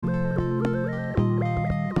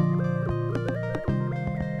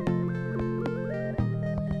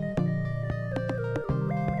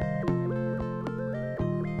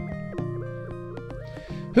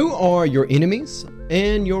Who are your enemies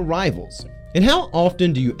and your rivals? And how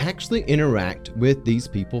often do you actually interact with these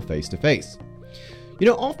people face to face? You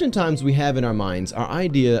know, oftentimes we have in our minds our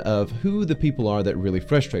idea of who the people are that really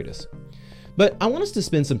frustrate us. But I want us to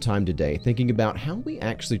spend some time today thinking about how we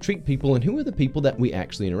actually treat people and who are the people that we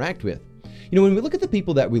actually interact with. You know, when we look at the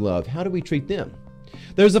people that we love, how do we treat them?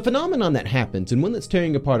 There's a phenomenon that happens, and one that's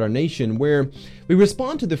tearing apart our nation, where we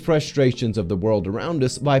respond to the frustrations of the world around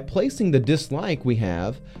us by placing the dislike we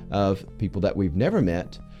have of people that we've never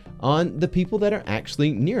met on the people that are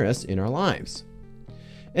actually near us in our lives.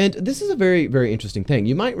 And this is a very, very interesting thing.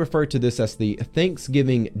 You might refer to this as the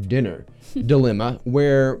Thanksgiving dinner dilemma,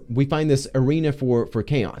 where we find this arena for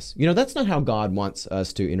chaos. You know, that's not how God wants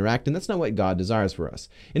us to interact, and that's not what God desires for us.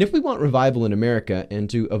 And if we want revival in America and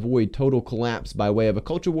to avoid total collapse by way of a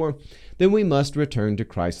culture war, then we must return to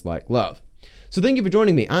Christ-like love. So thank you for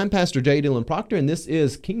joining me. I'm Pastor J. Dylan Proctor, and this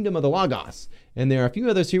is Kingdom of the Logos. And there are a few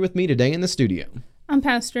others here with me today in the studio. I'm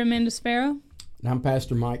Pastor Amanda Sparrow. And I'm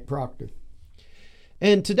Pastor Mike Proctor.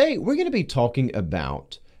 And today we're going to be talking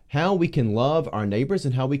about how we can love our neighbors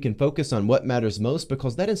and how we can focus on what matters most,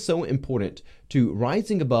 because that is so important to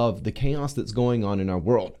rising above the chaos that's going on in our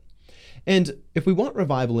world. And if we want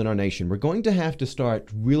revival in our nation, we're going to have to start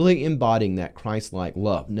really embodying that Christ-like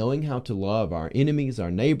love, knowing how to love our enemies,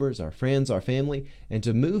 our neighbors, our friends, our family, and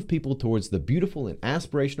to move people towards the beautiful and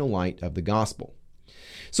aspirational light of the gospel.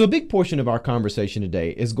 So a big portion of our conversation today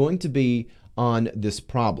is going to be on this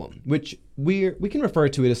problem, which we can refer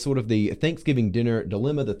to it as sort of the Thanksgiving dinner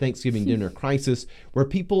dilemma, the Thanksgiving dinner crisis, where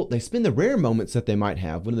people, they spend the rare moments that they might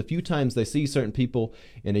have, one of the few times they see certain people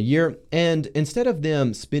in a year, and instead of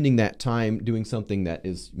them spending that time doing something that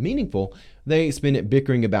is meaningful, they spend it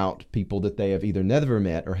bickering about people that they have either never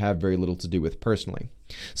met or have very little to do with personally.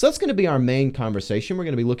 So that's going to be our main conversation. We're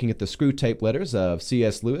going to be looking at the Screwtape Letters of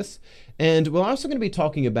C.S. Lewis, and we're also going to be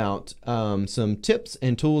talking about some tips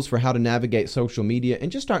and tools for how to navigate social media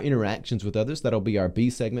and just our interactions with others. That'll be our B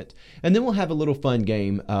segment, and then we'll have a little fun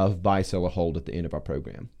game of Buy, Sell, or Hold at the end of our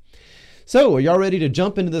program. So are y'all ready to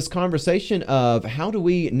jump into this conversation of how do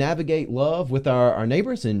we navigate love with our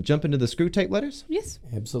neighbors and jump into the Screwtape Letters? Yes.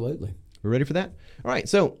 Absolutely. We're ready for that? All right,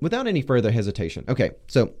 so without any further hesitation. Okay,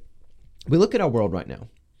 so we look at our world right now,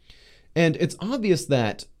 and it's obvious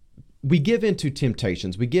that we give into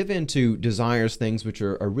temptations, we give into desires, things which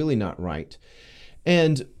are really not right.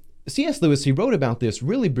 And C.S. Lewis, he wrote about this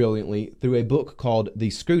really brilliantly through a book called The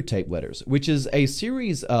Screwtape Letters, which is a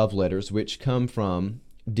series of letters which come from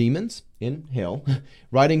demons in hell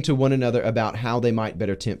writing to one another about how they might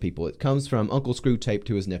better tempt people. It comes from Uncle Screwtape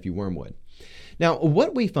to his nephew Wormwood. Now,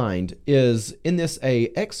 what we find is in this a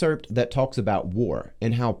excerpt that talks about war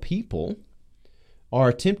and how people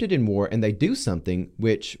are tempted in war and they do something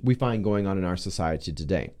which we find going on in our society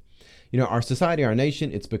today. You know, our society, our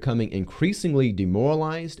nation, it's becoming increasingly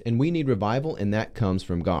demoralized, and we need revival, and that comes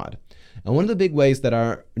from God. And one of the big ways that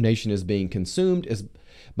our nation is being consumed is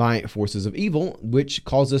by forces of evil, which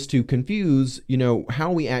cause us to confuse, you know,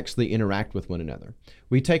 how we actually interact with one another.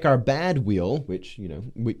 We take our bad will, which, you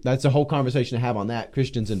know, that's a whole conversation to have on that,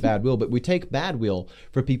 Christians and bad will, but we take bad will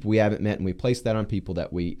for people we haven't met, and we place that on people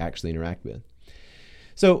that we actually interact with.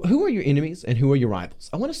 So who are your enemies and who are your rivals?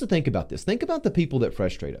 I want us to think about this. Think about the people that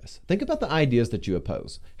frustrate us. Think about the ideas that you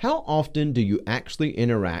oppose. How often do you actually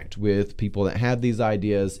interact with people that have these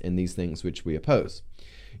ideas and these things which we oppose?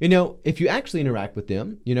 You know, if you actually interact with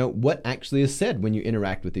them, you know, what actually is said when you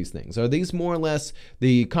interact with these things? Are these more or less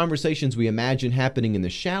the conversations we imagine happening in the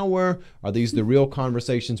shower? Are these the real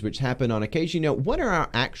conversations which happen on occasion? You know, what are our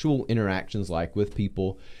actual interactions like with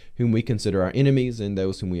people whom we consider our enemies and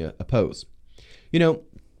those whom we oppose? You know,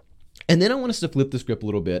 and then I want us to flip the script a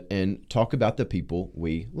little bit and talk about the people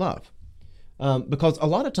we love. Because a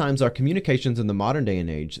lot of times our communications in the modern day and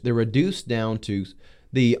age, they're reduced down to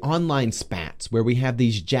the online spats where we have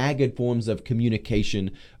these jagged forms of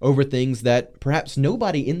communication over things that perhaps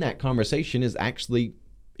nobody in that conversation is actually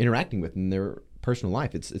interacting with in their personal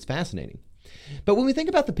life. It's fascinating. But when we think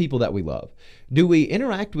about the people that we love, do we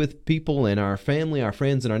interact with people in our family, our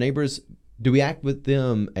friends, and our neighbors? Do we act with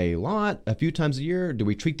them a lot, a few times a year? Do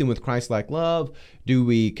we treat them with Christ-like love? Do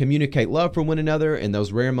we communicate love for one another in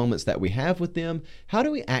those rare moments that we have with them? How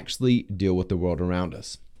do we actually deal with the world around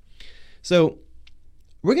us? So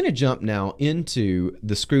we're going to jump now into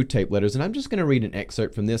the Screwtape Letters, and I'm just going to read an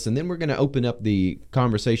excerpt from this, and then we're going to open up the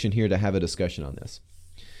conversation here to have a discussion on this.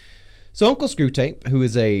 So Uncle Screwtape, who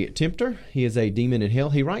is a tempter, he is a demon in hell,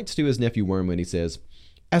 he writes to his nephew Wormwood, he says,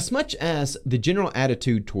 "As much as the general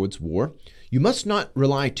attitude towards war, you must not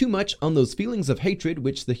rely too much on those feelings of hatred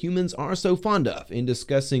which the humans are so fond of in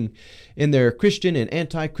discussing in their Christian and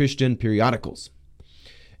anti-Christian periodicals.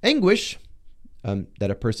 Anguish that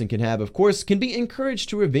a person can have, of course, can be encouraged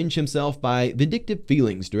to revenge himself by vindictive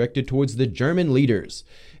feelings directed towards the German leaders.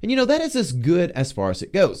 And that is as good as far as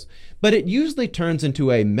it goes. But it usually turns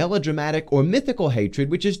into a melodramatic or mythical hatred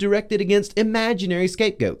which is directed against imaginary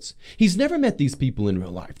scapegoats. He's never met these people in real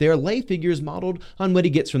life. They are lay figures modeled on what he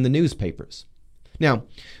gets from the newspapers. Now,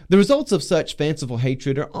 the results of such fanciful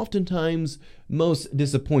hatred are oftentimes most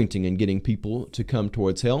disappointing in getting people to come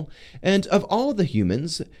towards hell. And of all the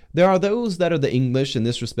humans, there are those that are the English in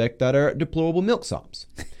this respect that are deplorable milksops.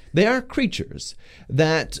 They are creatures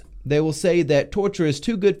that they will say that torture is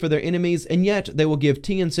too good for their enemies, and yet they will give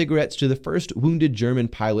tea and cigarettes to the first wounded German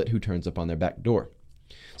pilot who turns up on their back door.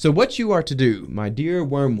 So what you are to do, my dear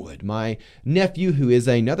Wormwood, my nephew who is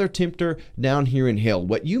another tempter down here in hell,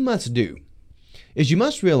 what you must do is you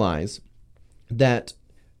must realize that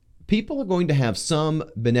people are going to have some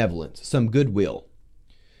benevolence, some goodwill,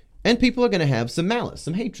 and people are going to have some malice,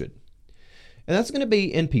 some hatred. And that's going to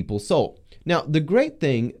be in people's soul. Now, the great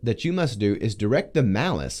thing that you must do is direct the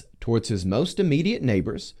malice towards his most immediate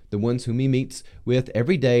neighbors, the ones whom he meets with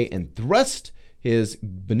every day, and thrust his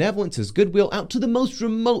benevolence, his goodwill out to the most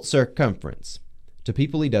remote circumference, to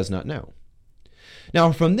people he does not know.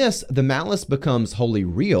 Now, from this, the malice becomes wholly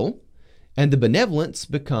real, and the benevolence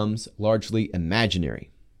becomes largely imaginary.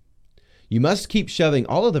 You must keep shoving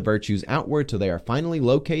all of the virtues outward till they are finally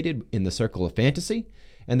located in the circle of fantasy,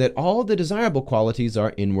 and that all the desirable qualities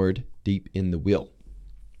are inward, deep in the will.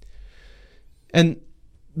 And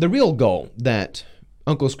the real goal that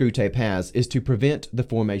Uncle Screwtape has is to prevent the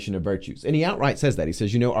formation of virtues. And he outright says that. He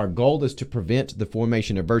says, our goal is to prevent the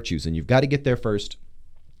formation of virtues, and you've got to get there first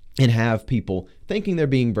and have people thinking they're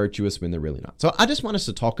being virtuous when they're really not. So I just want us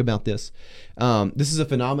to talk about this. This is a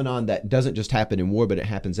phenomenon that doesn't just happen in war, but it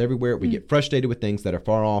happens everywhere. We get frustrated with things that are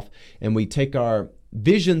far off, and we take our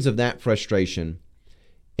visions of that frustration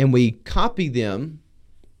and we copy them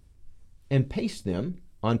and paste them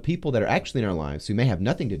on people that are actually in our lives who may have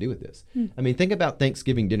nothing to do with this. I mean, think about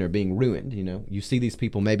Thanksgiving dinner being ruined. You see these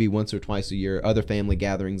people maybe once or twice a year, other family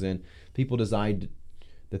gatherings, and people decide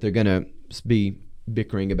that they're going to be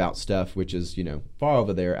bickering about stuff which is, far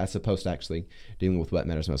over there as opposed to actually dealing with what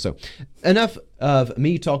matters most. So enough of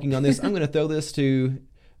me talking on this. I'm going to throw this to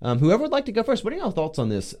whoever would like to go first. What are y'all thoughts on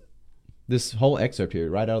this whole excerpt here,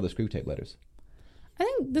 right out of the Screwtape Letters? I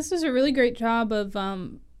think this is a really great job of,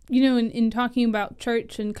 in talking about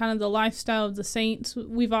church and kind of the lifestyle of the saints.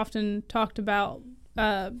 We've often talked about,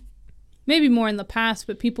 maybe more in the past,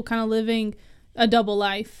 but people kind of living a double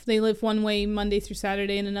life. They live one way Monday through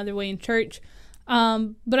Saturday and another way in church.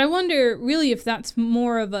 But I wonder really if that's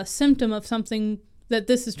more of a symptom of something that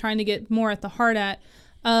this is trying to get more at the heart at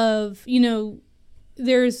of,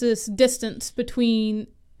 there's this distance between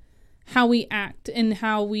how we act and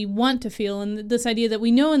how we want to feel. And this idea that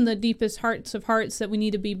we know in the deepest hearts of hearts that we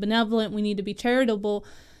need to be benevolent, we need to be charitable,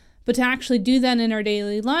 but to actually do that in our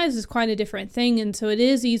daily lives is quite a different thing. And so it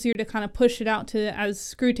is easier to kind of push it out to, as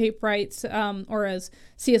Screwtape writes, or as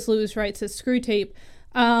C.S. Lewis writes as Screwtape,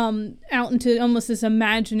 out into almost this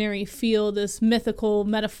imaginary field, this mythical,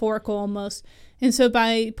 metaphorical almost. And so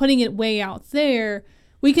by putting it way out there,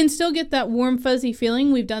 we can still get that warm, fuzzy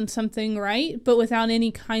feeling we've done something right, but without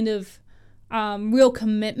any kind of real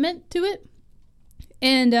commitment to it.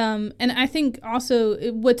 And I think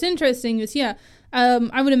also what's interesting is,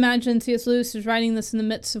 I would imagine C.S. Lewis was writing this in the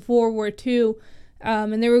midst of World War II,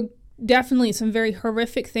 and there were definitely some very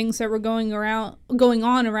horrific things that were going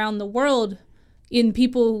on around the world in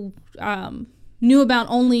people knew about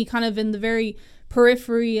only kind of in the very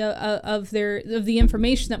periphery of the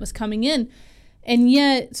information that was coming in. And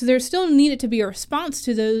yet, so there still needed to be a response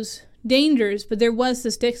to those dangers, but there was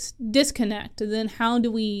this disconnect. And then how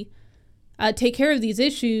do we take care of these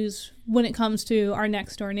issues when it comes to our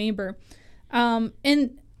next door neighbor?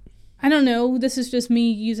 And I don't know, this is just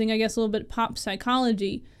me using, I guess, a little bit of pop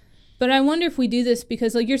psychology, but I wonder if we do this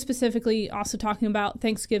because, like, you're specifically also talking about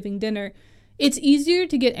Thanksgiving dinner. It's easier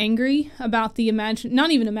to get angry about the not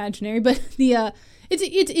even imaginary, but the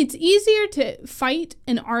it's easier to fight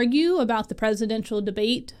and argue about the presidential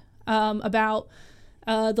debate, about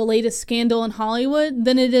the latest scandal in Hollywood,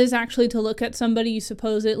 than it is actually to look at somebody you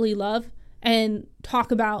supposedly love and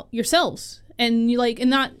talk about yourselves. And you and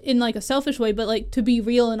not in like a selfish way, but to be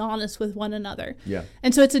real and honest with one another. Yeah.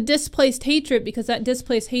 And so it's a displaced hatred, because that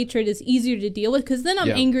displaced hatred is easier to deal with, because then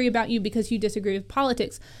I'm angry about you because you disagree with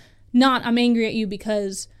politics. Not I'm angry at you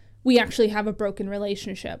because we actually have a broken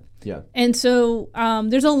relationship. Yeah. And so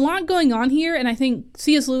there's a lot going on here, and I think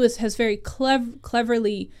C.S. Lewis has very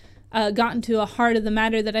cleverly gotten to a heart of the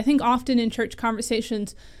matter that I think often in church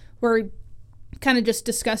conversations we're kind of just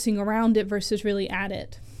discussing around it versus really at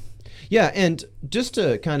it. Yeah, and just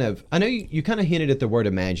to kind of, I know you kind of hinted at the word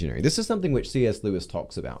imaginary. This is something which C.S. Lewis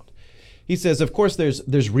talks about. He says, of course,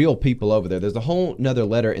 there's real people over there. There's a whole another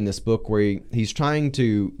letter in this book where he's trying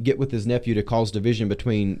to get with his nephew to cause division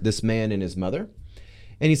between this man and his mother.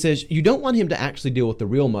 And he says, you don't want him to actually deal with the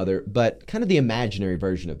real mother, but kind of the imaginary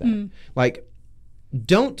version of that. Like,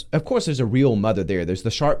 of course, there's a real mother there. There's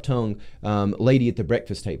the sharp-tongued lady at the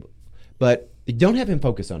breakfast table. But don't have him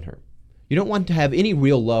focus on her. You don't want to have any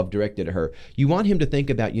real love directed at her. You want him to think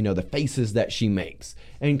about, the faces that she makes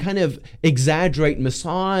and kind of exaggerate,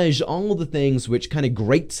 massage all the things which kind of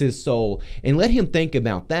grates his soul, and let him think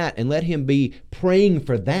about that and let him be praying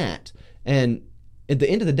for that. And at the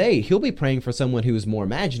end of the day, he'll be praying for someone who is more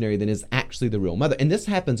imaginary than is actually the real mother. And this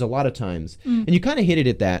happens a lot of times. And you kind of hinted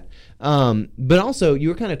at that. But also, you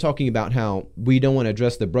were kind of talking about how we don't want to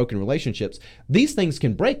address the broken relationships. These things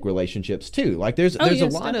can break relationships too. Like there's yes, a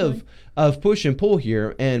lot definitely. of push and pull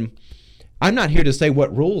here. And I'm not here to say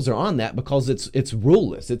what rules are on that, because it's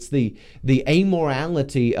ruleless. It's the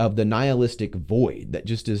amorality of the nihilistic void that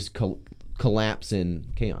just is collapse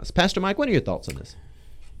and chaos. Pastor Mike, what are your thoughts on this?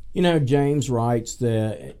 James writes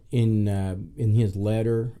that in his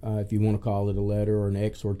letter, if you want to call it a letter or an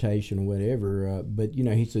exhortation or whatever, but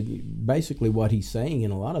he said basically what he's saying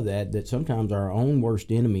in a lot of that sometimes our own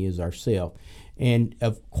worst enemy is ourself. And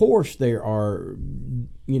of course there are,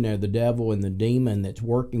 the devil and the demon that's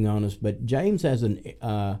working on us, but James has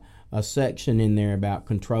a section in there about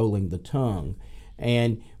controlling the tongue.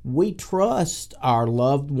 And we trust our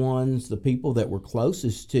loved ones, the people that we're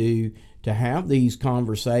closest to have these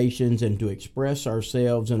conversations and to express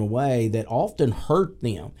ourselves in a way that often hurt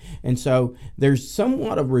them. And so there's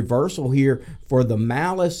somewhat of reversal here for the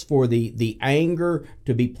malice, for the anger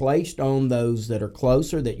to be placed on those that are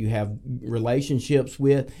closer, that you have relationships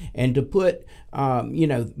with, and to put,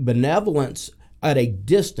 benevolence at a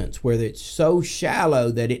distance where it's so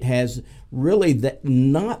shallow that it has really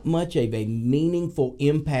not much of a meaningful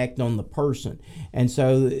impact on the person. And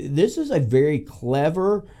so this is a very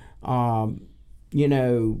clever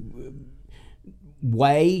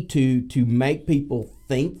way to make people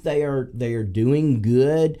think they are doing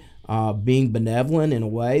good, being benevolent in a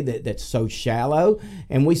way that's so shallow.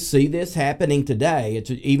 And we see this happening today.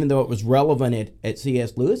 Even though it was relevant at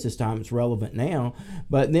C.S. Lewis's time, it's relevant now.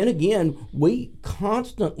 But then again, we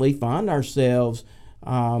constantly find ourselves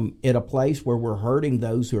at a place where we're hurting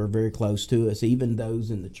those who are very close to us, even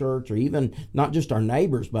those in the church, or even not just our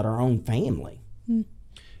neighbors, but our own family.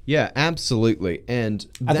 Yeah, absolutely. And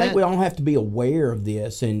I think we all have to be aware of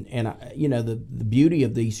this, and the beauty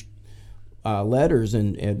of these letters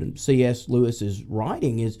and C.S. Lewis's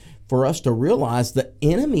writing is for us to realize the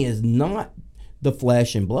enemy is not the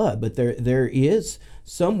flesh and blood, but there is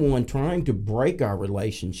someone trying to break our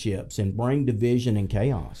relationships and bring division and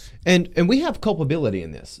chaos. And we have culpability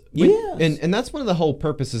in this. Yes. And that's one of the whole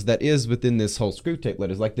purposes that is within this whole Screwtape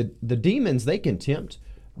letters. Like the demons, they can tempt,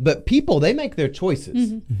 but people, they make their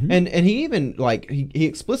choices. And he even, he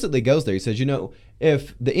explicitly goes there. He says,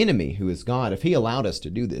 if the enemy, who is God, if he allowed us to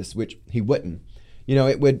do this, which he wouldn't,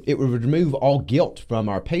 it would remove all guilt from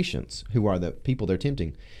our patients, who are the people they're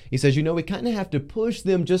tempting. He says, we kind of have to push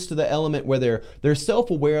them just to the element where they're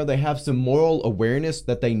self-aware, they have some moral awareness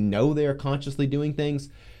that they know they're consciously doing things,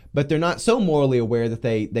 but they're not so morally aware that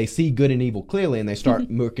they see good and evil clearly and they start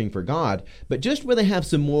looking for God. But just where they have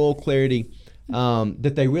some moral clarity,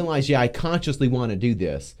 that they realize, I consciously want to do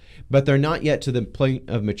this, but they're not yet to the point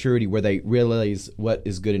of maturity where they realize what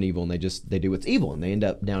is good and evil, and they do what's evil, and they end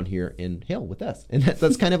up down here in hell with us. And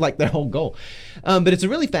that's kind of like their whole goal. But it's a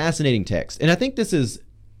really fascinating text, and I think this is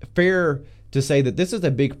fair to say that this is a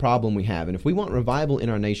big problem we have. And if we want revival in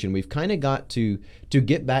our nation, we've kind of got to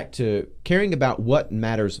get back to caring about what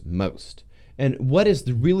matters most and what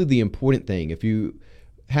is really the important thing. If you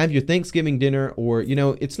have your Thanksgiving dinner, or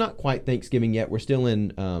it's not quite Thanksgiving yet, we're still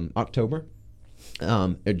in October,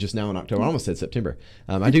 just now in October. I almost said September.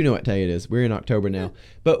 I do know what day it is. We're in October now.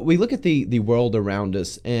 But we look at the world around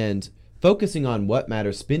us and focusing on what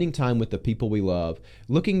matters, spending time with the people we love,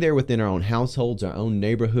 looking there within our own households, our own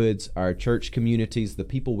neighborhoods, our church communities, the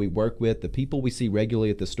people we work with, the people we see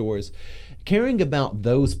regularly at the stores, caring about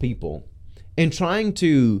those people and trying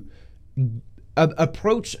to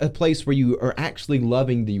approach a place where you are actually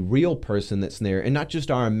loving the real person that's there and not just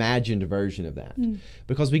our imagined version of that.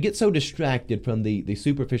 Because we get so distracted from the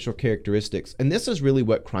superficial characteristics. And this is really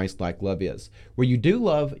what Christ-like love is, where you do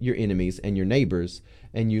love your enemies and your neighbors,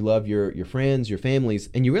 and you love your friends, your families,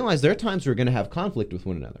 and you realize there are times we're going to have conflict with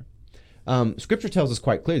one another. Scripture tells us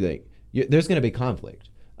quite clearly that there's going to be conflict.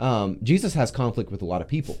 Jesus has conflict with a lot of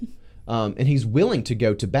people, and he's willing to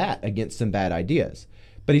go to bat against some bad ideas.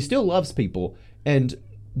 but he still loves people. And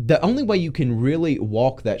the only way you can really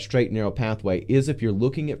walk that straight and narrow pathway is if you're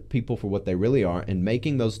looking at people for what they really are and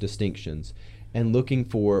making those distinctions and looking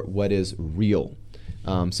for what is real.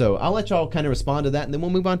 So I'll let y'all kind of respond to that, and then we'll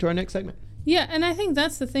move on to our next segment. Yeah, and I think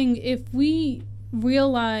that's the thing. If we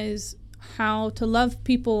realize how to love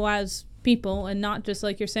people as people and not just,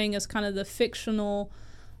 like you're saying, as kind of the fictional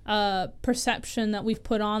perception that we've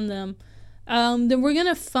put on them, then we're going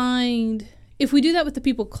to find, if we do that with the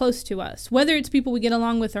people close to us, whether it's people we get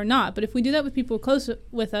along with or not, but if we do that with people close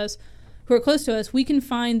with us, who are close to us, we can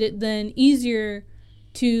find it then easier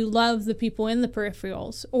to love the people in the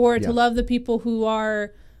peripherals, or to love the people who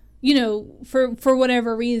are, you know, for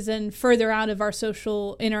whatever reason, further out of our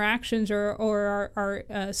social interactions or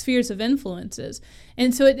our spheres of influences.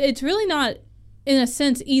 And so it's really not, in a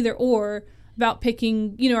sense, either or, about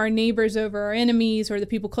picking, you know, our neighbors over our enemies, or the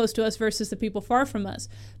people close to us versus the people far from us.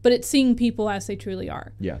 But it's seeing people as they truly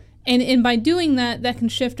are. Yeah. And by doing that, that can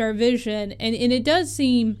shift our vision. And it does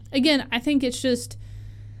seem, again, I think it's just,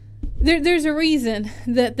 there's a reason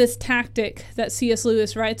that this tactic that C.S.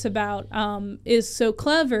 Lewis writes about is so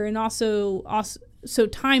clever and also so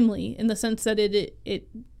timely, in the sense that it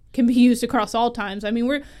can be used across all times. I mean,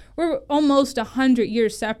 we're almost 100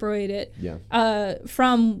 years separated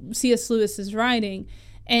from C.S. Lewis's writing,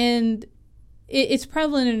 and it's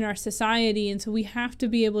prevalent in our society, and so we have to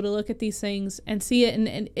be able to look at these things and see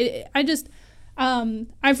it.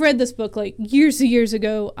 I've read this book like years and years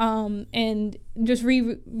ago, and just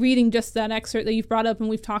reading just that excerpt that you've brought up, and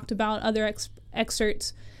we've talked about other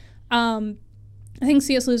excerpts. I think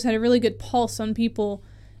C.S. Lewis had a really good pulse on people,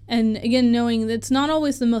 and again, knowing that it's not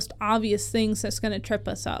always the most obvious things that's going to trip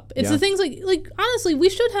us up. It's the things like honestly, we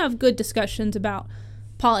should have good discussions about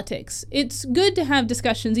politics. It's good to have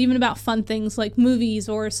discussions even about fun things like movies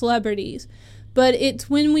or celebrities, but it's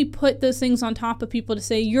when we put those things on top of people to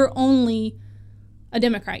say, you're only a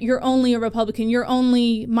Democrat, you're only a Republican, you're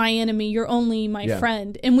only my enemy, you're only my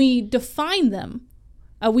friend, and we define them.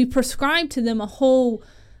 We prescribe to them a whole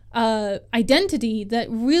identity that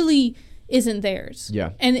really isn't theirs.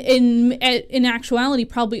 Yeah. And in actuality,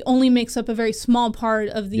 probably only makes up a very small part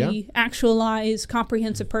of the actualized,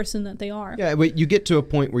 comprehensive person that they are. Yeah, but you get to a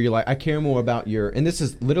point where you're like, I care more about your, and this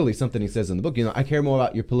is literally something he says in the book, you know, I care more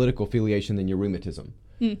about your political affiliation than your rheumatism.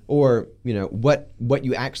 Or, you know, what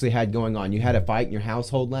you actually had going on. You had a fight in your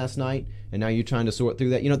household last night, and now you're trying to sort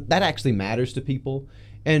through that. You know, that actually matters to people.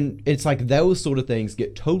 And it's like those sort of things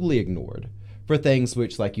get totally ignored for things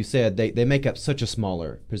which, like you said, they make up such a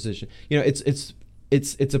smaller position. You know,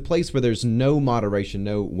 it's a place where there's no moderation,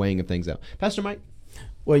 no weighing of things out. Pastor Mike?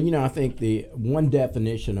 Well, you know, I think the one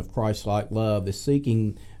definition of Christ-like love is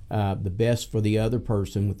seeking the best for the other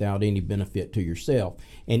person without any benefit to yourself.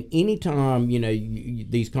 And anytime, you know,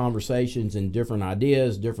 these conversations and different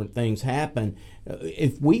ideas, different things happen,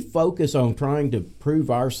 if we focus on trying to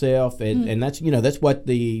prove ourselves, and that's, you know, that's what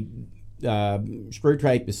the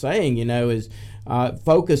Screwtape is saying, you know, is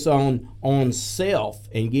focus on self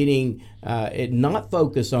and getting not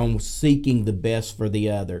focus on seeking the best for the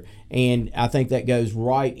other. And I think that goes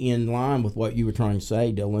right in line with what you were trying to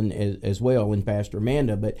say, Dylan, as well, and Pastor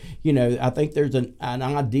Amanda. But, you know, I think there's an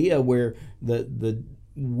idea where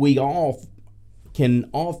we all can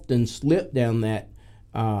often slip down that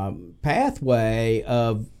pathway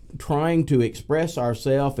of trying to express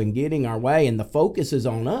ourselves and getting our way, and the focus is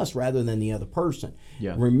on us rather than the other person.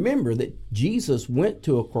 Yeah. Remember that Jesus went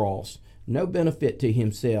to a cross, no benefit to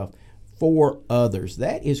himself, for others.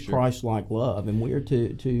 That is Christ-like love, and we are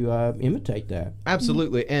to imitate that.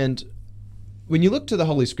 Absolutely. And when you look to the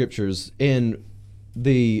Holy Scriptures, in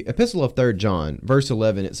the Epistle of 3 John, verse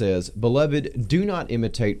 11, it says, "Beloved, do not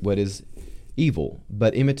imitate what is evil,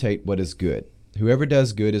 but imitate what is good. Whoever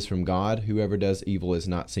does good is from God. Whoever does evil is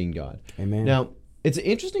not seen God." Amen. Now, it's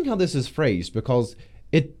interesting how this is phrased, because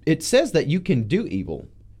it says that you can do evil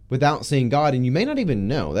without seeing God, and you may not even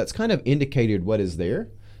know. That's kind of indicated what is there.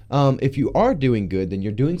 If you are doing good, then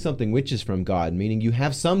you're doing something which is from God, meaning you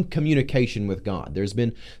have some communication with God. There's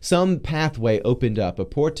been some pathway opened up. A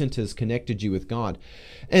portent has connected you with God.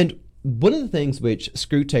 And one of the things which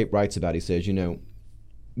Screwtape writes about, he says, you know,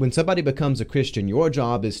 when somebody becomes a Christian, your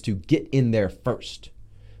job is to get in there first.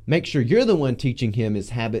 Make sure you're the one teaching him his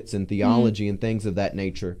habits and theology and things of that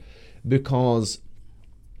nature, because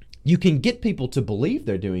you can get people to believe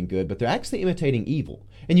they're doing good, but they're actually imitating evil.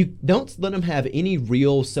 And you don't let them have any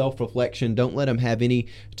real self-reflection. Don't let them have any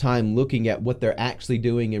time looking at what they're actually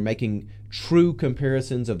doing and making true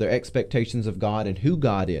comparisons of their expectations of God and who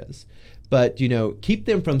God is. but, keep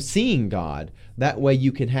them from seeing God. That way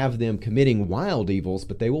you can have them committing wild evils,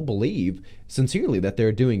 but they will believe sincerely that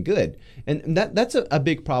they're doing good. And that's a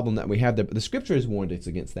big problem that we have there. But the scripture has warned us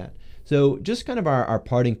against that. So just kind of our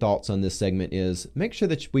parting thoughts on this segment is make sure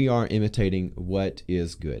that we are imitating what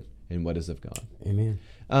is good and what is of God. Amen.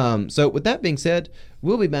 So with that being said,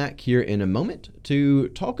 we'll be back here in a moment to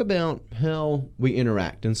talk about how we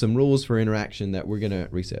interact and some rules for interaction that we're going to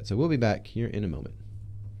reset. So we'll be back here in a moment.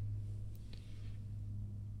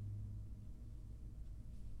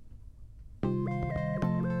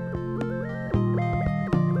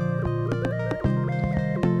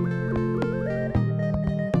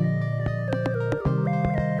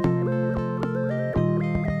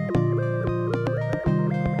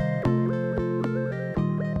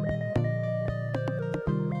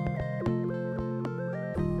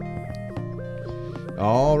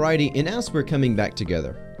 Alrighty, and as we're coming back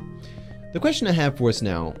together, the question I have for us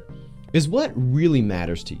now is what really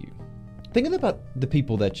matters to you? Think about the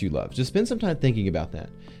people that you love. Just spend some time thinking about that.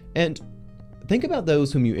 And think about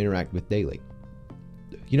those whom you interact with daily.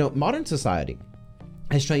 Modern society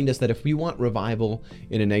has trained us that if we want revival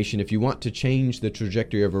in a nation, if you want to change the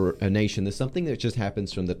trajectory of a nation, there's something that just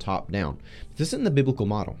happens from the top down. This isn't the biblical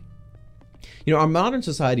model. Our modern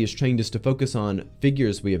society has trained us to focus on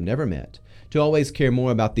figures we have never met, to always care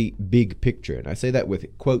more about the big picture. And I say that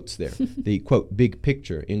with quotes there, the quote, big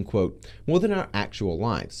picture, end quote, more than our actual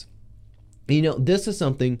lives. This is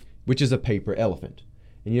something which is a paper elephant.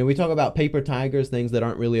 And we talk about paper tigers, things that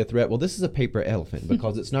aren't really a threat. Well, this is a paper elephant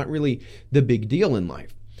because it's not really the big deal in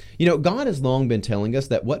life. God has long been telling us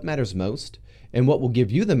that what matters most and what will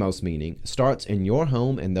give you the most meaning starts in your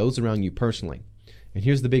home and those around you personally. And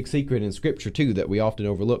here's the big secret in Scripture, too, that we often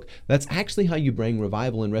overlook. That's actually how you bring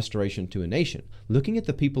revival and restoration to a nation. Looking at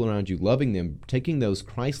the people around you, loving them, taking those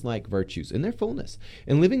Christ-like virtues in their fullness,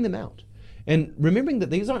 and living them out. And remembering that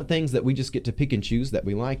these aren't things that we just get to pick and choose that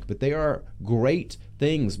we like, but they are great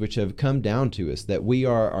things which have come down to us that we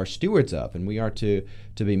are stewards of, and we are to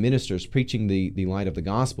be ministers preaching the light of the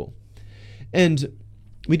gospel. And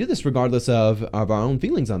we do this regardless of our own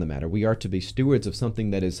feelings on the matter. We are to be stewards of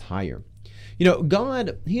something that is higher.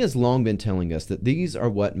 God, He has long been telling us that these are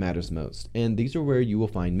what matters most, and these are where you will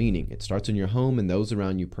find meaning. It starts in your home and those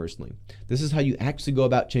around you personally. This is how you actually go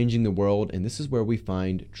about changing the world, and this is where we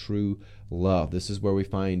find true love. This is where we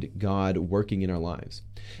find God working in our lives.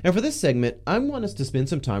 And for this segment, I want us to spend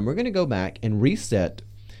some time. We're going to go back and reset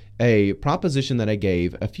a proposition that I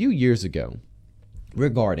gave a few years ago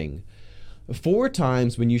regarding 4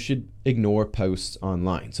 times when you should ignore posts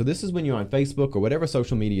online. So this is when you're on Facebook or whatever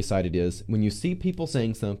social media site it is. When you see people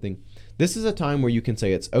saying something, this is a time where you can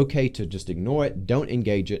say it's okay to just ignore it, don't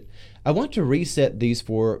engage it. I want to reset these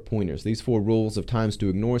 4 pointers, these 4 rules of times to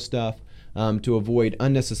ignore stuff, to avoid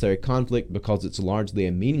unnecessary conflict because it's largely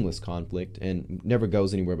a meaningless conflict and never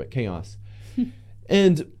goes anywhere but chaos.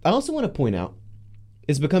 And I also want to point out,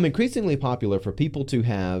 it's become increasingly popular for people to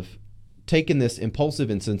have taken this impulsive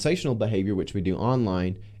and sensational behavior, which we do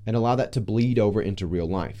online, and allow that to bleed over into real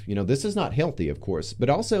life. This is not healthy, of course, but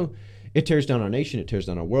also it tears down our nation, it tears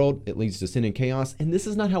down our world, it leads to sin and chaos, and this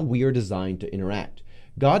is not how we are designed to interact.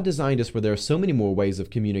 God designed us where there are so many more ways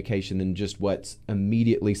of communication than just what's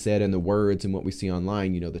immediately said in the words and what we see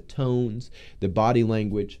online, the tones, the body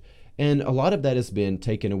language, and a lot of that has been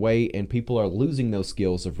taken away, and people are losing those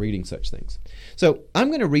skills of reading such things. So I'm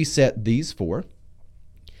going to reset these 4.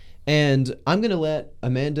 And I'm going to let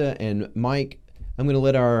Amanda and Mike, I'm going to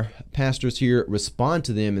let our pastors here respond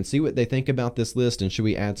to them and see what they think about this list, and should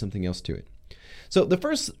we add something else to it. So the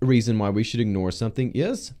first reason why we should ignore something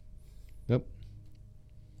is, the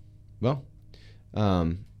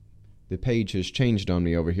page has changed on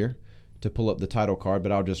me over here to pull up the title card,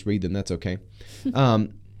 but I'll just read them. That's okay. I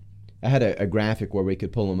had a graphic where we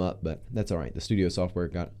could pull them up, but that's all right. The studio software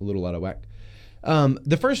got a little out of whack.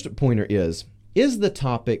 The first pointer is the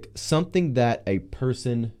topic something that a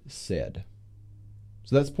person said?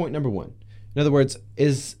 So that's point number 1. In other words,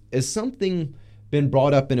 is something been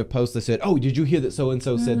brought up in a post that said, oh, did you hear that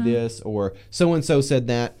so-and-so said this, or so-and-so said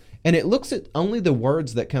that? And it looks at only the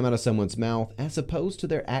words that come out of someone's mouth as opposed to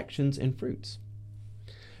their actions and fruits.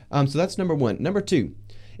 So that's number 1. Number 2,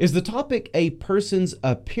 is the topic a person's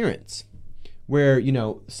appearance? Where,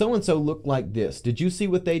 so-and-so looked like this. Did you see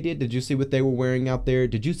what they did? Did you see what they were wearing out there?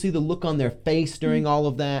 Did you see the look on their face during all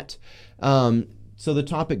of that? So the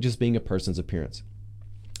topic just being a person's appearance.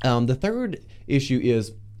 The third issue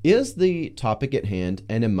is the topic at hand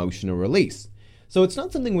an emotional release? So it's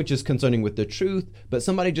not something which is concerning with the truth, but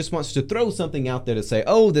somebody just wants to throw something out there to say,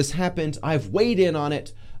 oh, this happened, I've weighed in on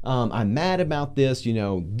it, I'm mad about this.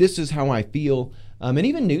 This is how I feel. And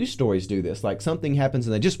even news stories do this. Like something happens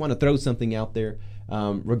and they just want to throw something out there,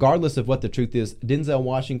 regardless of what the truth is. Denzel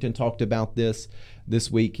Washington talked about this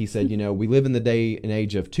week. He said, we live in the day and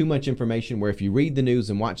age of too much information, where if you read the news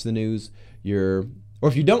and watch the news, or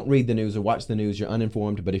if you don't read the news or watch the news, you're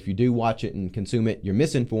uninformed. But if you do watch it and consume it, you're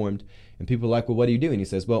misinformed. And people are like, well, what do you do? And he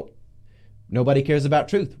says, well, nobody cares about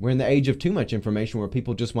truth. We're in the age of too much information, where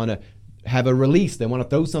people just want to have a release. They want to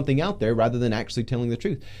throw something out there rather than actually telling the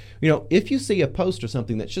truth. If you see a post or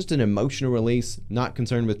something that's just an emotional release, not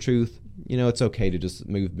concerned with truth, it's okay to just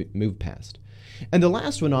move past. And the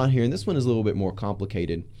last one on here, and this one is a little bit more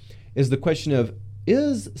complicated, is the question of,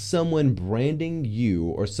 is someone branding you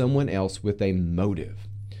or someone else with a motive?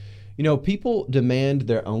 People demand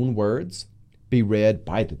their own words be read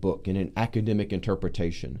by the book in an academic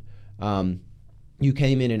interpretation. You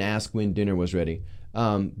came in and asked when dinner was ready.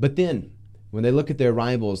 But then when they look at their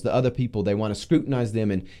rivals, the other people, they want to scrutinize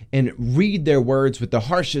them and read their words with the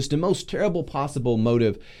harshest and most terrible possible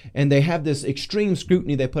motive. And they have this extreme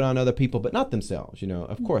scrutiny they put on other people, but not themselves.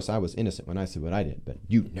 Of course, I was innocent when I said what I did, but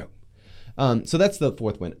so that's the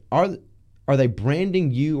fourth one. Are they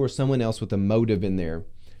branding you or someone else with a motive in there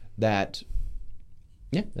that's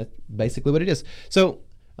basically what it is. So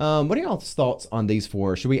what are y'all's thoughts on these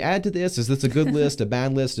four? Should we add to this? Is this a good list, a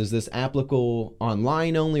bad list? Is this applicable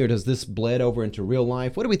online only, or does this bled over into real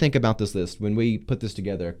life? What do we think about this list when we put this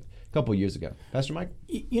together a couple years ago? Pastor Mike?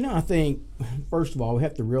 I think, first of all, we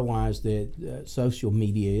have to realize that social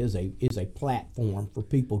media is a platform for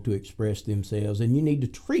people to express themselves, and you need to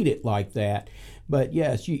treat it like that. But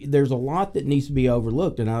yes, there's a lot that needs to be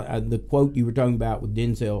overlooked. And the quote you were talking about with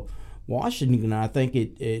Denzel Washington, I think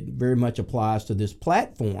it very much applies to this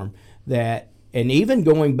platform. And even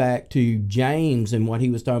going back to James and what he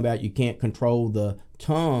was talking about, you can't control the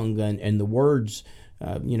tongue and the words.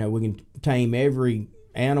 We can tame every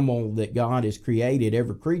animal that God has created,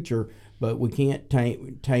 every creature, but we can't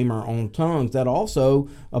tame our own tongues. That also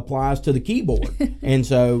applies to the keyboard. And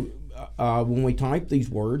so when we type these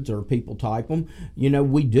words, or people type them, we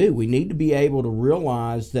need to be able to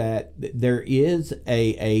realize that there is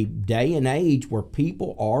a day and age where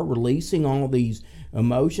people are releasing all these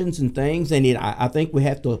emotions and things. And I think we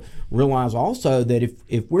have to realize also that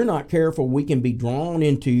if we're not careful, we can be drawn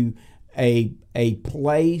into a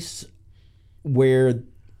place where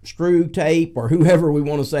Screw Tape, or whoever we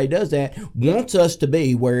want to say does that, wants us to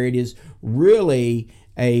be, where it is really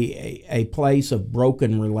a place of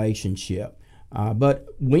broken relationship. But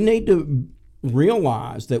we need to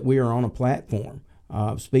realize that we are on a platform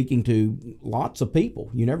speaking to lots of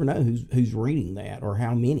people. You never know who's reading that or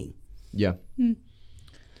how many. Yeah.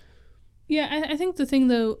 Yeah, I think the thing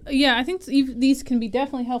though, I think these can be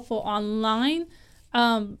definitely helpful online.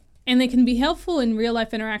 And they can be helpful in real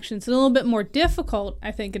life interactions. It's a little bit more difficult,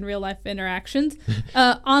 I think, in real life interactions.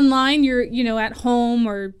 Online, you're, at home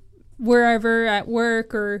or wherever, at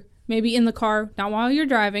work, or maybe in the car, not while you're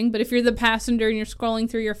driving, but if you're the passenger and you're scrolling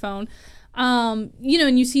through your phone, and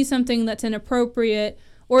you see something that's inappropriate,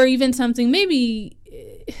 or even something maybe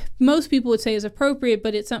most people would say is appropriate,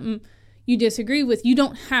 but it's something you disagree with, you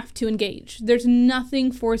don't have to engage. There's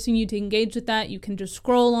nothing forcing you to engage with that. You can just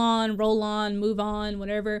scroll on, roll on, move on,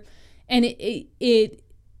 whatever. And it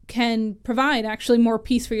can provide actually more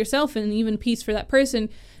peace for yourself and even peace for that person.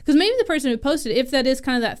 Because maybe the person who posted it, if that is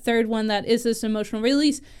kind of that third one that is this emotional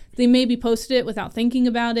release, they maybe posted it without thinking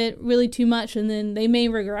about it really too much, and then they may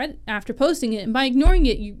regret after posting it. And by ignoring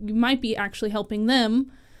it, you might be actually helping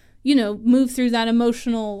them, move through that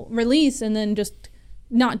emotional release and then just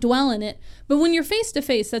not dwell in it. But when you're face to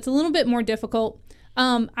face, that's a little bit more difficult.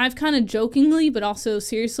 I've kind of jokingly, but also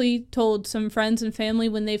seriously, told some friends and family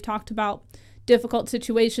when they've talked about difficult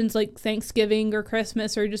situations like Thanksgiving or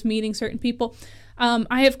Christmas or just meeting certain people.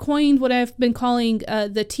 I have coined what I've been calling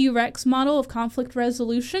the T-Rex model of conflict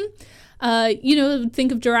resolution.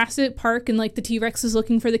 Think of Jurassic Park and like the T-Rex is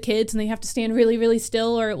looking for the kids and they have to stand really, really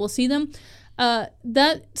still or it will see them.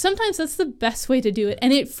 Sometimes that's the best way to do it,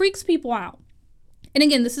 and it freaks people out. And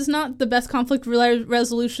again, this is not the best conflict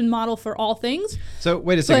resolution model for all things. So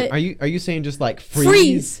wait a second. Are you saying just like freeze?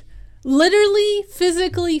 Freeze. Literally,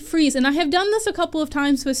 physically freeze. And I have done this a couple of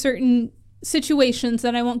times with certain situations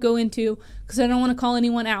that I won't go into because I don't want to call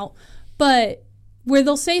anyone out. But where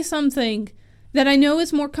they'll say something that I know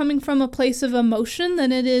is more coming from a place of emotion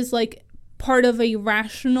than it is like part of a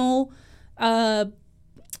rational,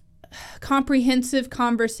 comprehensive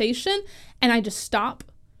conversation. And I just stop.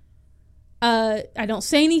 I don't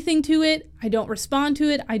say anything to it. I don't respond to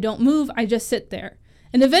it. I don't move. I just sit there.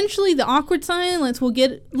 And eventually the awkward silence will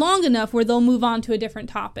get long enough where they'll move on to a different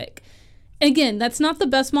topic. Again, that's not the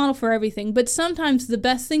best model for everything, but sometimes the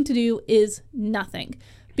best thing to do is nothing,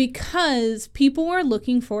 because people are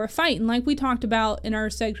looking for a fight. And like we talked about in our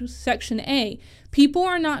section A, people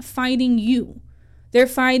are not fighting you. They're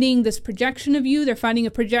fighting this projection of you. They're fighting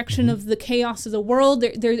a projection of the chaos of the world.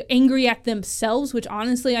 They're angry at themselves, which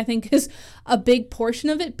honestly I think is a big portion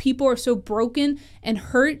of it. People are so broken and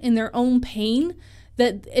hurt in their own pain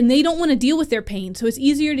and they don't want to deal with their pain. So it's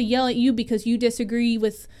easier to yell at you because you disagree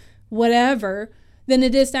with whatever than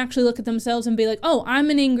it is to actually look at themselves and be like, oh, I'm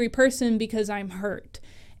an angry person because I'm hurt.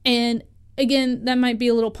 And again, that might be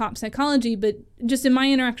a little pop psychology, but just in my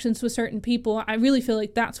interactions with certain people, I really feel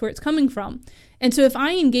like that's where it's coming from. And so if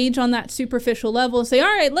I engage on that superficial level and say, all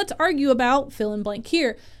right, let's argue about fill in blank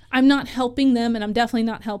here, I'm not helping them, and I'm definitely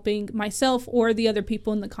not helping myself or the other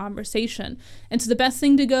people in the conversation. And so the best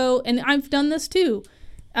thing to go, and I've done this too,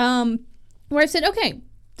 where I said, okay,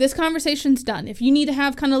 this conversation's done. If you need to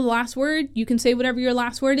have kind of the last word, you can say whatever your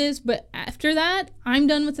last word is. But after that, I'm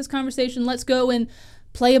done with this conversation. Let's go and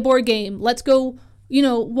play a board game. Let's go,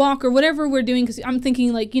 walk or whatever we're doing. Because I'm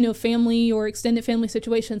thinking like, family or extended family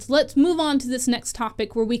situations. Let's move on to this next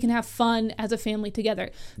topic where we can have fun as a family together.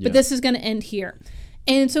 But this is going to end here.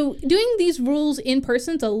 And so doing these rules in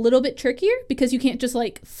person is a little bit trickier because you can't just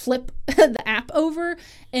like flip the app over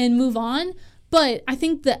and move on. But I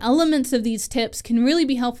think the elements of these tips can really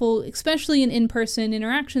be helpful, especially in in-person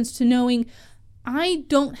interactions, to knowing I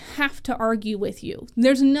don't have to argue with you.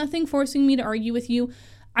 There's nothing forcing me to argue with you.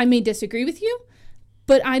 I may disagree with you,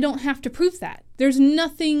 but I don't have to prove that. There's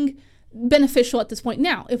nothing beneficial at this point.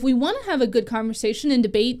 Now, if we want to have a good conversation and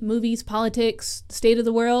debate movies, politics, the state of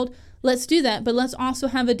the world, let's do that. But let's also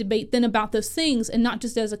have a debate then about those things and not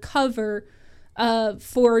just as a cover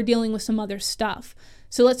for dealing with some other stuff.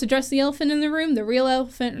 So let's address the elephant in the room, the real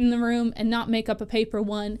elephant in the room, and not make up a paper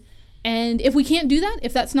one. And if we can't do that,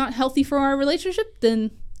 if that's not healthy for our relationship,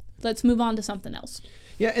 then let's move on to something else.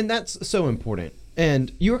 Yeah, and that's so important.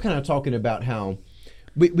 And you were kind of talking about how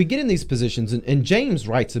we get in these positions, and James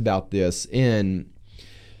writes about this in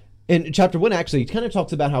chapter 1, actually. He kind of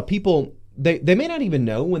talks about how people, they may not even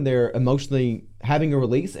know when they're emotionally having a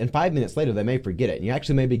release, and 5 minutes later they may forget it. And you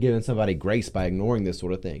actually may be giving somebody grace by ignoring this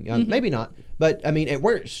sort of thing. Maybe not, but I mean, at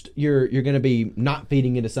worst, you're going to be not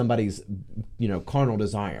feeding into somebody's carnal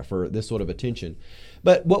desire for this sort of attention.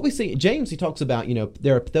 But what we see, James, he talks about,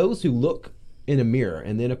 there are those who look in a mirror,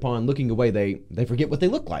 and then upon looking away, they forget what they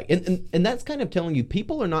look like. And that's kind of telling you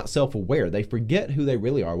people are not self-aware. They forget who they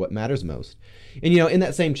really are, what matters most. And, in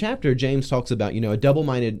that same chapter, James talks about, a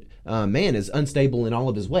double-minded man is unstable in all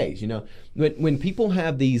of his ways. When people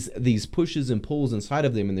have these pushes and pulls inside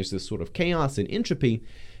of them, and there's this sort of chaos and entropy,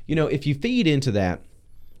 if you feed into that,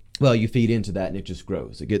 well, you feed into that and it just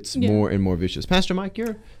grows. It gets more and more vicious. Pastor Mike,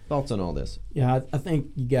 your thoughts on all this? Yeah, I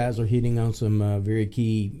think you guys are hitting on some very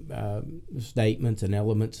key statements and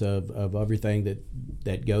elements of everything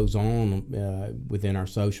that goes on within our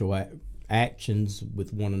social actions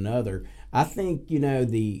with one another. I think,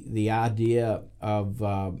 the idea of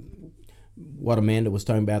what Amanda was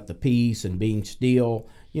talking about, the peace and being still,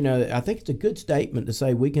 I think it's a good statement to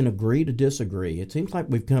say we can agree to disagree. It seems like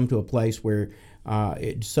we've come to a place where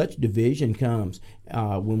such division comes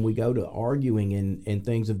when we go to arguing and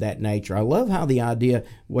things of that nature. I love how the idea,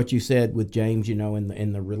 what you said with James,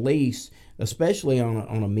 in the release, especially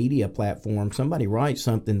on a media platform, somebody writes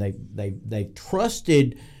something they've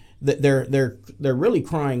trusted, that they're really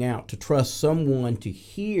crying out to trust someone to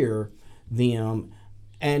hear them.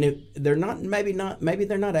 And if they're maybe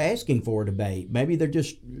they're not asking for a debate. Maybe they're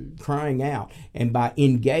just crying out. And by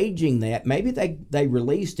engaging that, maybe they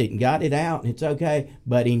released it and got it out, and it's okay.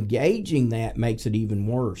 But engaging that makes it even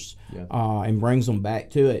worse, and brings them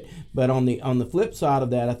back to it. But on the flip side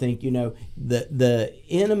of that, I think the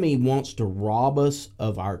enemy wants to rob us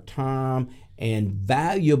of our time and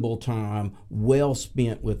valuable time well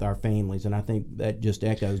spent with our families. And I think that just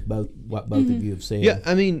echoes what both of you have said. Yeah,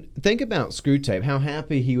 I mean, think about Screwtape, how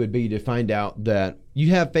happy he would be to find out that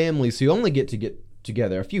you have families who only get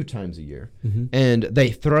together a few times a year, and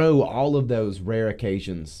they throw all of those rare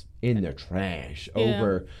occasions in the trash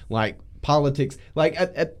over, like, politics. Like,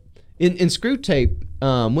 in Screwtape,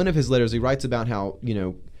 one of his letters, he writes about how,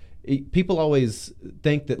 people always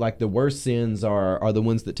think that like the worst sins are the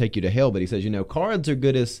ones that take you to hell, but he says, cards are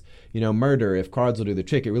good as, murder. If cards will do the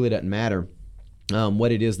trick, it really doesn't matter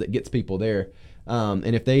what it is that gets people there.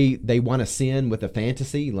 And if they want to sin with a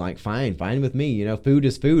fantasy, like fine with me, food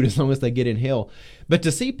is food as long as they get in hell. But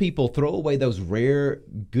to see people throw away those rare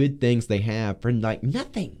good things they have for like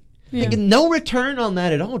nothing, Yeah. Like, no return on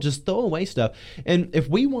that at all. Just throw away stuff. And if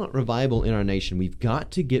we want revival in our nation, we've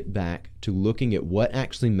got to get back to looking at what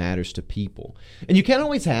actually matters to people. And you can't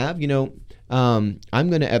always have, I'm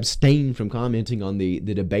going to abstain from commenting on the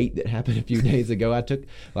debate that happened a few days ago. I took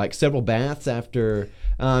like several baths after.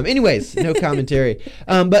 Anyways, no commentary.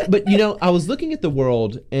 But I was looking at the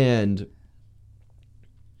world, and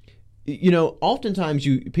oftentimes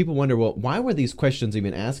people wonder, well, why were these questions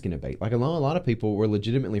even asked in debate? Like a lot of people were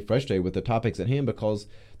legitimately frustrated with the topics at hand because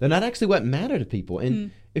they're not actually what matter to people.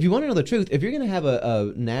 And if you want to know the truth, if you're going to have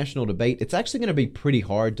a national debate, it's actually going to be pretty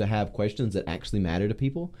hard to have questions that actually matter to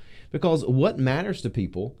people, because what matters to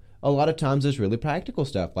people a lot of times is really practical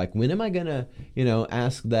stuff. Like, when am I going to,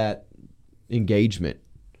 ask that engagement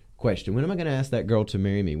question? When am I going to ask that girl to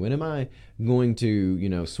marry me? When am I going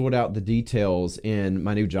to, sort out the details in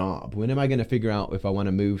my new job? When am I going to figure out if I want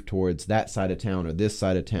to move towards that side of town or this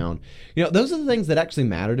side of town? Those are the things that actually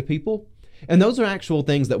matter to people. And those are actual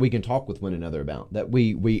things that we can talk with one another about, that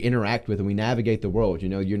we interact with and we navigate the world.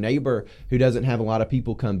 Your neighbor who doesn't have a lot of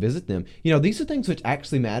people come visit them. These are things which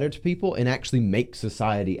actually matter to people and actually make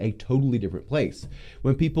society a totally different place.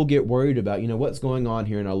 When people get worried about, what's going on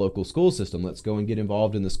here in our local school system, let's go and get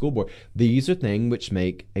involved in the school board. These are things which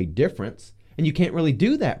make a difference. And you can't really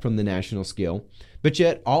do that from the national scale. But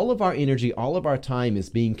yet all of our energy, all of our time is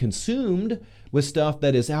being consumed with stuff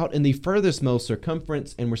that is out in the furthest most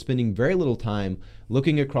circumference, and we're spending very little time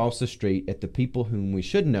looking across the street at the people whom we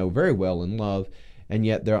should know very well and love, and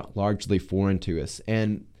yet they're largely foreign to us.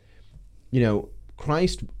 And,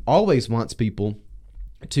 Christ always wants people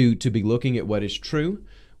to be looking at what is true.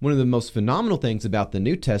 One of the most phenomenal things about the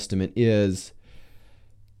New Testament is,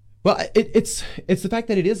 well, it's the fact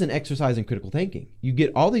that it is an exercise in critical thinking. You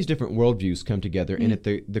get all these different worldviews come together, and at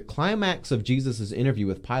the climax of Jesus' interview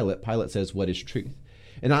with Pilate, Pilate says, "What is truth?"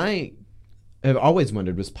 And I have always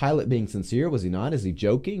wondered, was Pilate being sincere? Was he not? Is he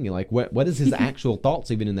joking? Like, what is his actual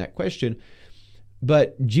thoughts even in that question?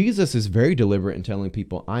 But Jesus is very deliberate in telling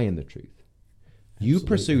people, I am the truth. You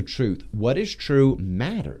pursue truth. What is true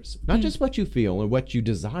matters. Not just what you feel or what you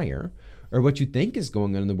desire or what you think is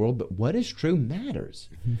going on in the world, but what is true matters.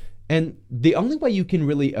 And the only way you can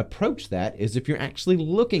really approach that is if you're actually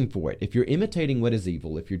looking for it. If you're imitating what is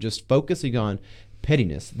evil, if you're just focusing on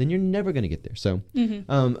pettiness, then you're never going to get there. So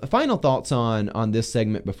final thoughts on this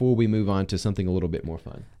segment before we move on to something a little bit more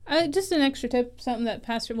fun. Just an extra tip, something that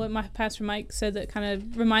my Pastor Mike said that kind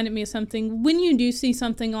of reminded me of something. When you do see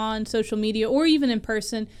something on social media or even in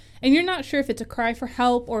person, and you're not sure if it's a cry for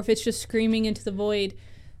help or if it's just screaming into the void,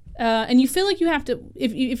 and you feel like you have to,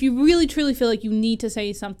 if you really truly feel like you need to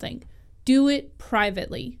say something, do it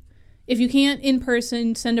privately. If you can't in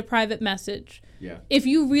person, send a private message. Yeah. If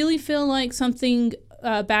you really feel like something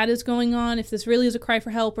bad is going on, if this really is a cry for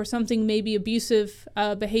help or something, maybe abusive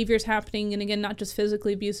behavior is happening, and again, not just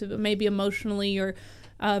physically abusive, but maybe emotionally or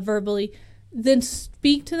verbally, then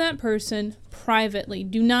speak to that person privately.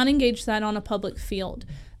 Do not engage that on a public field.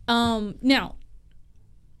 Now,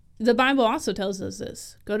 the Bible also tells us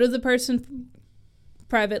this. Go to the person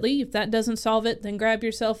privately. If that doesn't solve it, then grab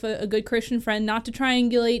yourself a good Christian friend, not to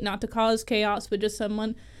triangulate, not to cause chaos, but just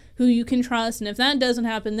someone who you can trust. And if that doesn't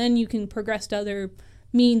happen, then you can progress to other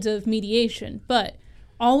means of mediation. But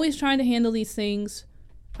always trying to handle these things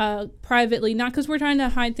privately, not because we're trying to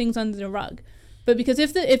hide things under the rug, but because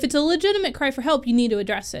if it's a legitimate cry for help, you need to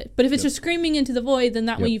address it. But if it's just screaming into the void, then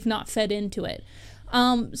that way you've not fed into it.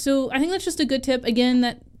 So I think that's just a good tip. Again,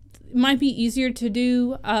 that might be easier to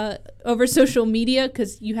do over social media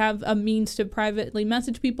because you have a means to privately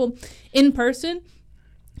message people. In person,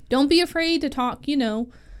 don't be afraid to talk,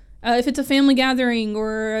 if it's a family gathering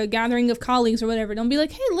or a gathering of colleagues or whatever, don't be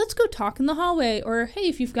like, hey, let's go talk in the hallway. Or, hey,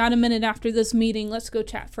 if you've got a minute after this meeting, let's go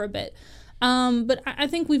chat for a bit. But I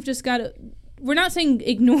think we've just got to, we're not saying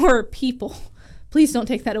ignore people. Please don't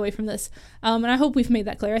take that away from this. And I hope we've made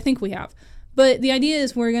that clear. I think we have. But the idea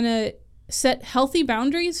is we're going to set healthy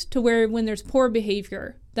boundaries to where when there's poor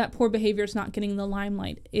behavior, that poor behavior is not getting the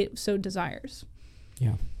limelight it so desires.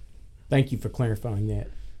 Yeah. Thank you for clarifying that,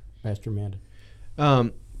 Pastor Amanda.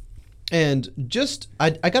 And just,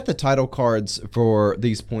 I got the title cards for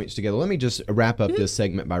these points together. Let me just wrap up this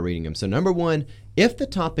segment by reading them. So number one, if the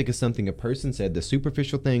topic is something a person said, the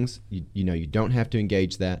superficial things, you don't have to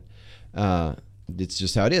engage that. It's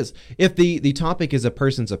just how it is. If the topic is a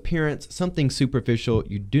person's appearance, something superficial,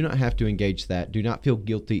 you do not have to engage that. Do not feel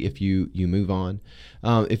guilty if you move on.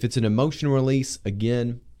 If it's an emotional release,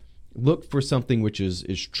 again, look for something which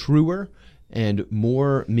is truer and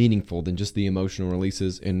more meaningful than just the emotional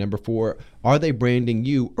releases. And number four, are they branding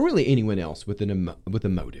you or really anyone else with a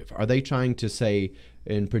motive? Are they trying to say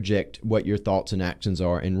and project what your thoughts and actions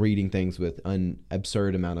are, and reading things with an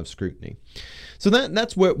absurd amount of scrutiny. So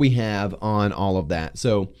that's what we have on all of that.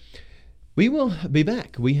 So we will be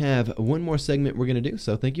back. We have one more segment we're going to do.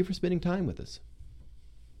 So thank you for spending time with us.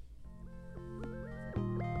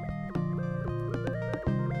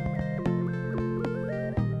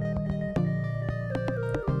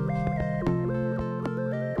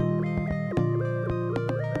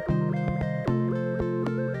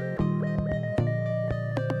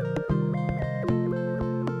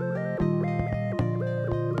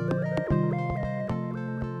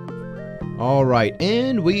 All right,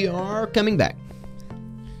 and we are coming back.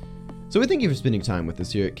 So we thank you for spending time with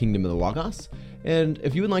us here at Kingdom of the Logos. And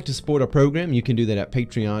if you would like to support our program, you can do that at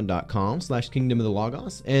patreon.com/Kingdom of the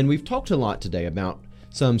Logos. And we've talked a lot today about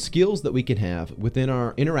some skills that we can have within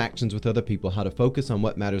our interactions with other people, how to focus on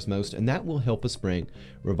what matters most, and that will help us bring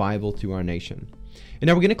revival to our nation. And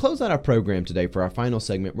now we're going to close out our program today for our final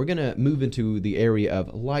segment. We're going to move into the area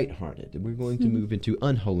of lighthearted, and we're going to move into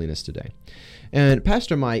unholiness today. And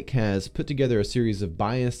Pastor Mike has put together a series of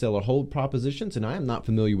buy, sell, or hold propositions, and I am not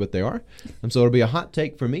familiar what they are. So it'll be a hot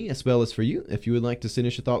take for me as well as for you. If you would like to send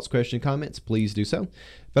us your thoughts, questions, comments, please do so.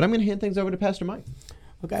 But I'm going to hand things over to Pastor Mike.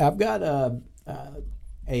 Okay, I've got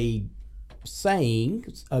a saying,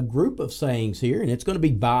 a group of sayings here, and it's going to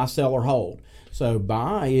be buy, sell, or hold. So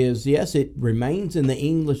buy is, yes, it remains in the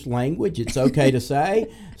English language. It's okay to say.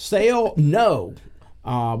 Sell, no.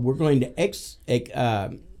 We're going to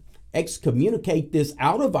excommunicate this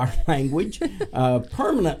out of our language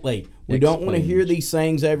permanently. We don't want to hear these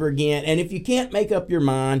sayings ever again. And if you can't make up your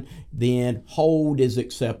mind, then hold is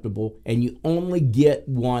acceptable, and you only get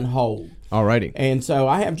one hold. Alrighty. And so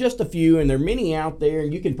I have just a few, and there are many out there,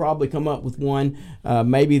 and you can probably come up with one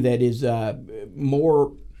maybe that is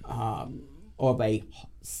more of a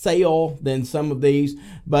sale than some of these.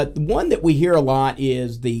 But the one that we hear a lot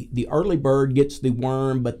is the early bird gets the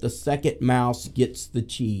worm, but the second mouse gets the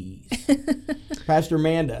cheese. Pastor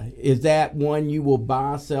Amanda, is that one you will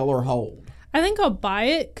buy, sell, or hold? I think I'll buy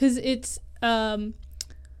it because it's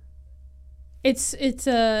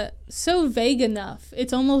so vague enough.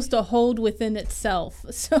 It's almost a hold within itself.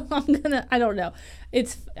 So I don't know.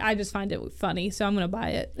 I just find it funny, so I'm gonna buy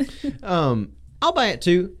it. I'll buy it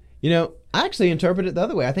too. You know, I actually interpret it the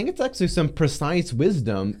other way. I think it's actually some precise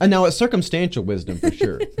wisdom. Now, it's circumstantial wisdom for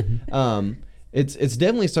sure. It's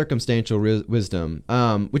definitely circumstantial wisdom,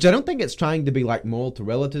 which I don't think it's trying to be like moral to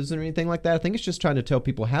relatives or anything like that. I think it's just trying to tell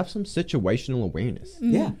people have some situational awareness.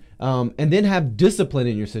 Yeah. And then have discipline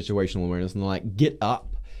in your situational awareness and like get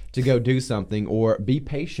up to go do something or be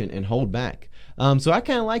patient and hold back. So I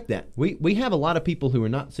kind of like that. We have a lot of people who are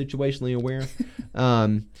not situationally aware,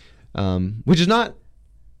 which is not,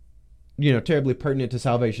 terribly pertinent to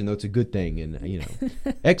salvation, though it's a good thing. And,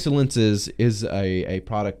 excellence is a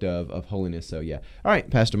product of holiness. So, yeah. All right,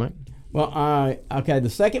 Pastor Mike. Well, okay,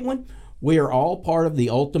 the second one, we are all part of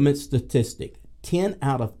the ultimate statistic. 10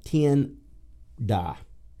 out of 10 die.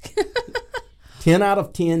 10 out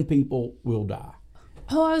of 10 people will die.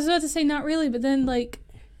 Oh, I was about to say not really, but then, I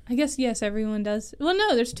guess, yes, everyone does. Well,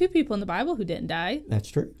 no, there's 2 people in the Bible who didn't die. That's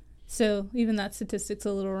true. So even that statistic's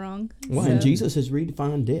a little wrong. Well, and Jesus has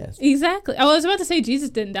redefined death. Exactly. I was about to say Jesus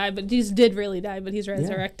didn't die, but Jesus did really die, but he's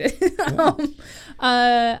resurrected. Yeah.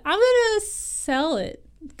 I'm going to sell it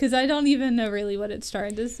because I don't even know really what it's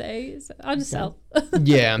trying to say. So I'll just sell.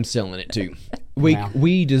 Yeah, I'm selling it too.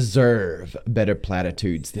 We deserve better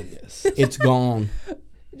platitudes than this. It's gone.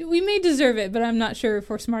 We may deserve it, but I'm not sure if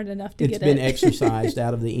we're smart enough to get it. It's been exercised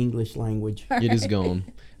out of the English language. It is gone.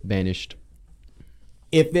 Banished.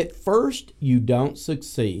 If at first you don't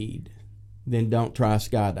succeed, then don't try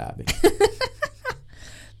skydiving.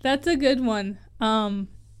 That's a good one.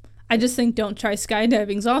 I just think don't try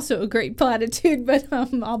skydiving is also a great platitude, but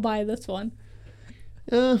I'll buy this one.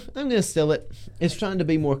 I'm going to sell it. It's trying to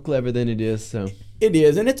be more clever than it is, so. It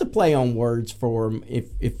is, and it's a play on words for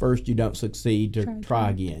if first you don't succeed, to try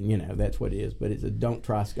again. That's what it is, but it's a don't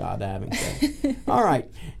try skydiving. So. All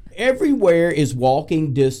right. Everywhere is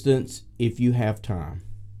walking distance if you have time.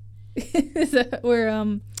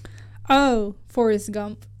 Forrest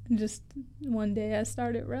Gump. Just one day I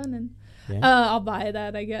started running. Yeah. I'll buy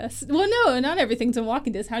that, I guess. Well, no, not everything's a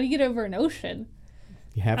walking distance. How do you get over an ocean?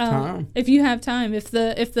 You have time. If you have time, if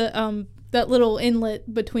the that little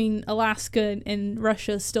inlet between Alaska and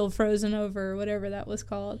Russia is still frozen over, or whatever that was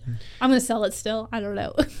called. I'm going to sell it still. I don't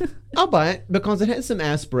know. I'll buy it because it has some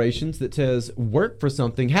aspirations that says work for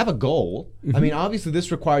something, have a goal. Mm-hmm. I mean, obviously this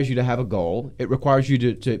requires you to have a goal. It requires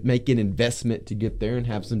you to make an investment to get there and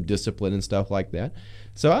have some discipline and stuff like that.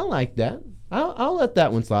 So I like that. I'll let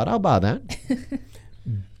that one slide. I'll buy that.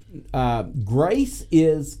 Grace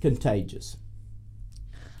is contagious.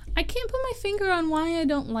 I can't put my finger on why I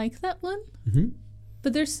don't like that one. Mm-hmm.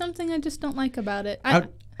 But there's something I just don't like about it.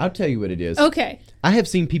 I'll tell you what it is. Okay. I have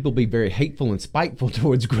seen people be very hateful and spiteful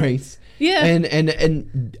towards grace. Yeah.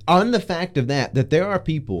 And on the fact of that there are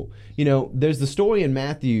people, there's the story in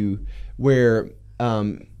Matthew where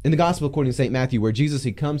in the Gospel according to St. Matthew, where Jesus,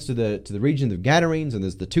 he comes to the region of Gadarenes, and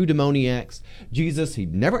there's the two demoniacs. Jesus, he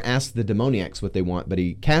never asks the demoniacs what they want, but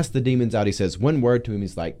he casts the demons out. He says one word to him.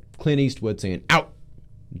 He's like Clint Eastwood saying, out.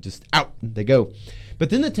 Just out. They go. But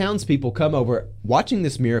then the townspeople come over, watching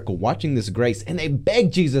this miracle, watching this grace, and they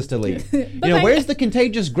beg Jesus to leave. Where's the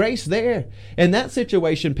contagious grace there? In that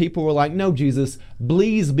situation, people were like, no, Jesus,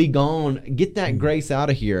 please be gone. Get that grace out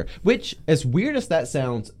of here. Which, as weird as that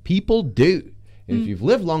sounds, people do. And if you've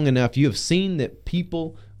lived long enough, you have seen that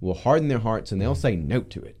people will harden their hearts and they'll say no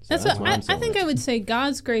to it. So that's what I think I would say.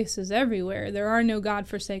 God's grace is everywhere. There are no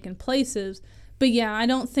God-forsaken places. But yeah, I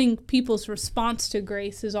don't think people's response to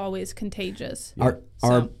grace is always contagious.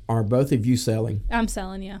 Are both of you selling? I'm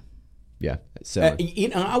selling, yeah. Yeah,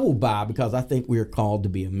 selling. I will buy, because I think we are called to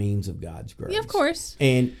be a means of God's grace. Yeah, of course.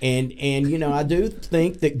 And I do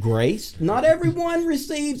think that grace, not everyone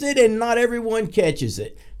receives it and not everyone catches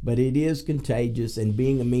it, but it is contagious, and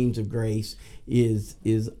being a means of grace is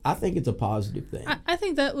I think it's a positive thing. I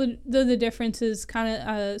think that the difference is kind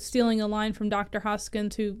of stealing a line from Dr.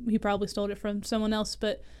 Hoskins, who he probably stole it from someone else,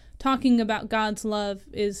 but talking about God's love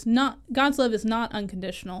is not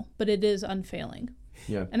unconditional, but it is unfailing.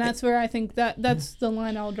 Yeah. And that's where I think that's the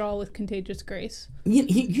line I'll draw with contagious grace.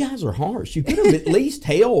 You guys are harsh. You could have at least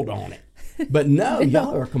held on it. But no,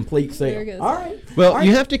 y'all are a complete There it sale. goes. All right. Well, All right.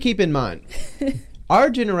 you have to keep in mind, our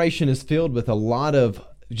generation is filled with a lot of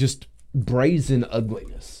just brazen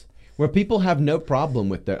ugliness, where people have no problem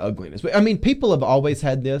with their ugliness. I mean, people have always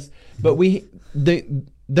had this, but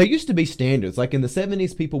there used to be standards. Like in the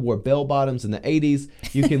 70s, people wore bell bottoms. In the 80s,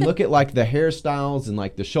 you can look at like the hairstyles and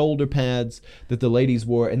like the shoulder pads that the ladies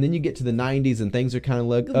wore. And then you get to the 90s and things are kind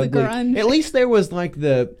of ugly. Grunge. At least there was like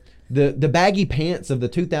the baggy pants of the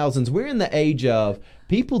 2000s. We're in the age of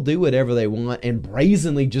people do whatever they want and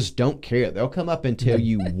brazenly just don't care. They'll come up and tell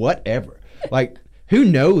you whatever. Like, who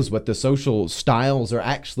knows what the social styles are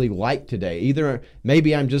actually like today? Either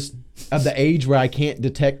maybe I'm just of the age where I can't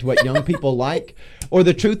detect what young people like, or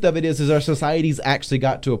the truth of it is our society's actually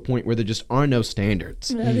got to a point where there just are no standards.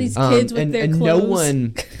 These kids with their and clothes. No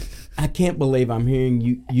one. I can't believe I'm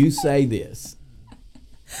hearing you say this.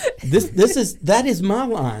 That is my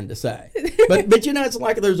line to say. But it's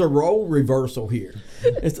like there's a role reversal here.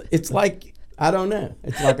 It's like, I don't know.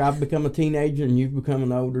 It's like I've become a teenager and you've become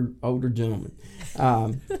an older gentleman.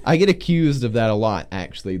 I get accused of that a lot,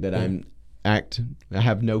 actually, that I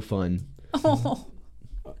have no fun. Oh,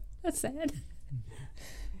 that's sad.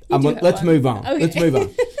 Let's move on. Okay. Let's move on.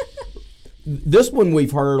 This one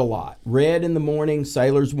we've heard a lot. Red in the morning,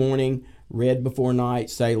 sailor's warning. Red before night,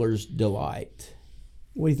 sailor's delight.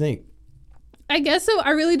 What do you think? I guess so.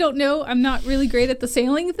 I really don't know. I'm not really great at the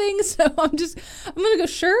sailing thing, so I'm going to go,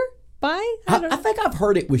 sure, bye. I think I've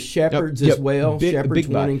heard it with shepherds as well. Shepherd's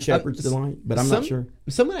warning, bye. shepherd's delight, but I'm not sure.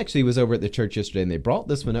 Someone actually was over at the church yesterday, and they brought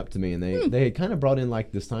this one up to me, and they had kind of brought in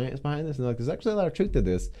like the science behind this, and like, there's actually a lot of truth to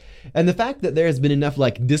this. And the fact that there has been enough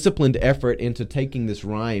like disciplined effort into taking this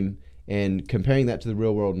rhyme and comparing that to the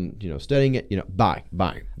real world and, studying it, bye.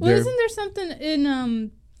 Well, isn't there something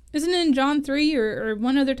in isn't it in John 3 or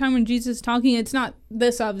one other time when Jesus is talking? It's not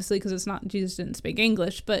this, obviously, because it's not, Jesus didn't speak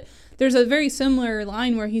English, but there's a very similar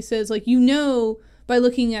line where he says, like, by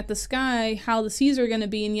looking at the sky how the seas are going to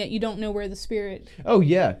be, and yet you don't know where the Spirit. Oh,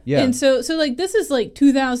 yeah. And so like, this is like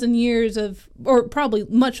 2,000 years of, or probably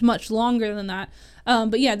much, much longer than that.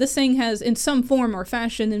 But yeah, this saying has, in some form or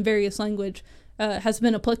fashion in various language, has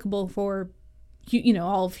been applicable for,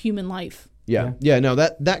 all of human life. Yeah. No,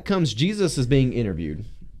 that comes, Jesus is being interviewed.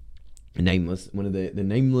 Nameless, one of the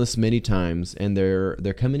nameless many times, and they're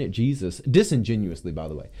coming at Jesus disingenuously, by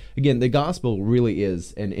the way. Again, the gospel really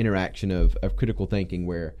is an interaction of critical thinking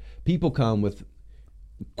where people come with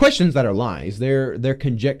questions that are lies. They're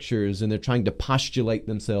conjectures, and they're trying to postulate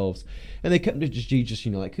themselves, and they come to Jesus,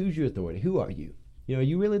 like, who's your authority? Who are you? Are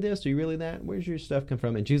you really this? Are you really that? Where's your stuff come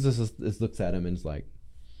from? And Jesus looks at him and is like,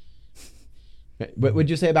 what would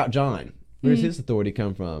you say about John? Where's his authority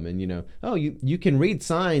come from? And, you can read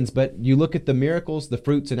signs, but you look at the miracles, the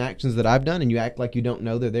fruits and actions that I've done, and you act like you don't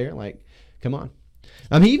know they're there. Like, come on.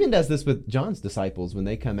 He even does this with John's disciples when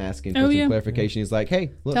they come asking for some clarification. He's like,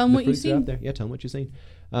 hey, look, tell them the what you've fruits are out seen. there. Yeah, tell them what you've seen.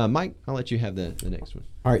 Mike, I'll let you have the next one.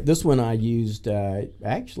 All right, this one I used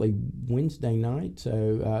actually Wednesday night.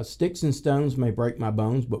 So sticks and stones may break my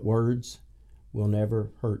bones, but words will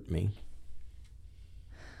never hurt me.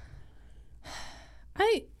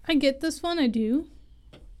 I get this one, I do.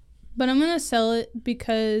 But I'm going to sell it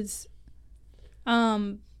because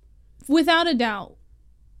without a doubt,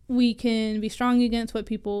 we can be strong against what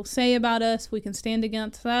people say about us. We can stand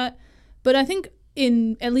against that. But I think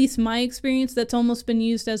in at least my experience, that's almost been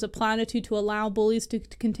used as a platitude to allow bullies to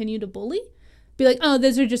continue to bully. Be like, oh,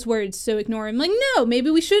 those are just words, so ignore them. Like, no, maybe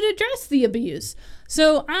we should address the abuse.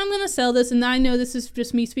 So I'm going to sell this, and I know this is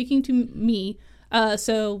just me speaking to me.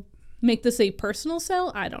 So make this a personal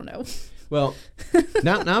sell? I don't know. Well,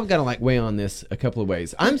 now I've got to like weigh on this a couple of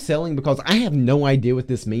ways. I'm selling because I have no idea what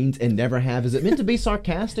this means and never have. Is it meant to be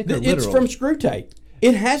sarcastic or literal? It's from Screw Tape.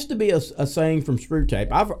 It has to be a saying from Screw Tape.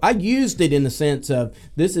 I used it in the sense of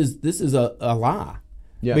this is a lie.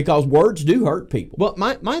 Yeah. Because words do hurt people. Well,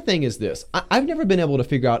 my thing is this. I've never been able to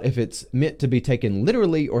figure out if it's meant to be taken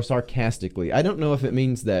literally or sarcastically. I don't know if it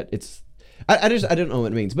means that it's... I don't know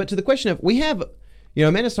what it means. But to the question of, we have...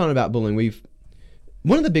 Amanda's talking about bullying.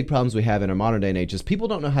 One of the big problems we have in our modern day and age is people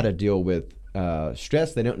don't know how to deal with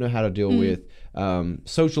stress. They don't know how to deal with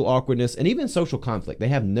social awkwardness and even social conflict. They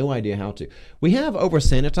have no idea how to. We have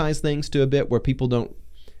over-sanitized things to a bit where people don't...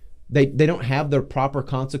 They don't have the proper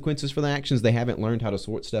consequences for the actions. They haven't learned how to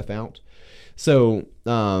sort stuff out. So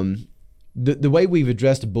the way we've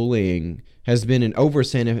addressed bullying has been an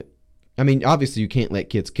over-sanitized... I mean, obviously you can't let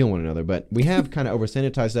kids kill one another, but we have kind of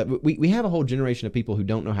over-sanitized that. We have a whole generation of people who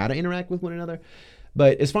don't know how to interact with one another.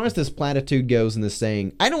 But as far as this platitude goes and this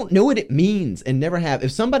saying, I don't know what it means and never have.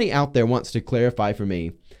 If somebody out there wants to clarify for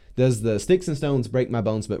me, does the sticks and stones break my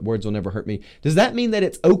bones, but words will never hurt me? Does that mean that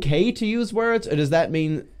it's okay to use words, or does that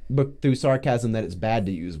mean through sarcasm that it's bad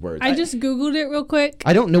to use words? I just Googled it real quick.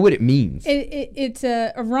 I don't know what it means. It's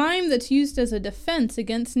a rhyme that's used as a defense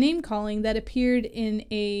against name-calling that appeared in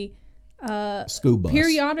a School bus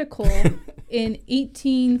periodical in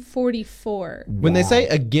 1844. When they say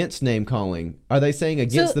against name calling, are they saying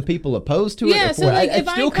against the people opposed to it? Yeah, or so like if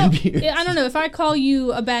still confused. I don't know, if I call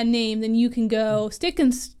you a bad name, then you can go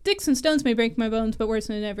sticks and stones may break my bones, but words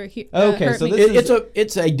may never hurt so me.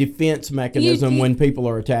 It's a defense mechanism when people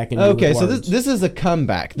are attacking you. Okay, with so words. this is a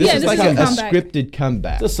comeback. This is like a scripted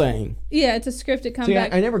comeback. It's a saying. Yeah, it's a scripted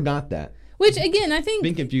comeback. See, I never got that. Which again, I think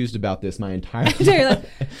Been confused about this my entire life.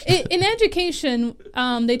 In education,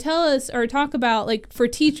 they tell us or talk about, like, for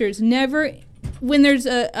teachers, never, when there's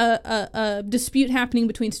a dispute happening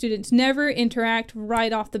between students, never interact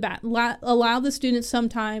right off the bat. Allow the students some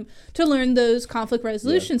time to learn those conflict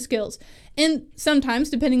resolution skills. And sometimes,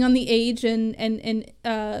 depending on the age and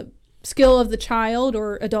skill of the child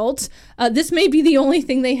or adults, this may be the only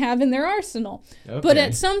thing they have in their arsenal. Okay. But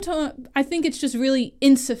at some time, I think it's just really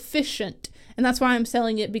insufficient. And that's why I'm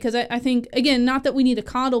selling it, because I think, again, not that we need to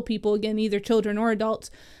coddle people, again, either children or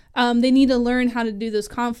adults. They need to learn how to do those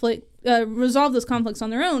resolve those conflicts on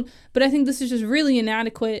their own. But I think this is just really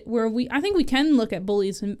inadequate, where I think we can look at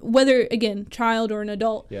bullies, and whether, again, child or an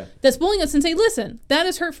adult that's bullying us, and say, listen, that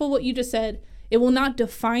is hurtful what you just said. It will not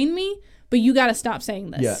define me, but you got to stop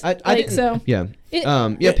saying this. Yeah, it's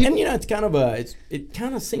kind of it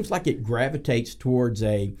kind of seems like it gravitates towards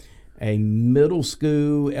a middle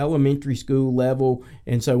school, elementary school level,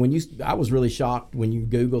 and so I was really shocked when you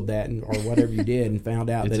Googled that or whatever you did and found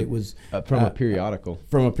out that it was from a periodical.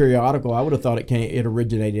 From a periodical, I would have thought it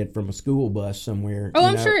originated from a school bus somewhere. Oh,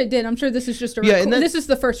 I'm sure it did. I'm sure this is just this is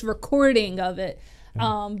the first recording of it.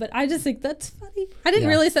 But I just think that's funny. I didn't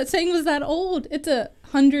realize that saying was that old. It's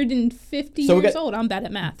 150 years old. I'm bad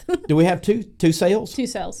at math. Do we have two sales? 2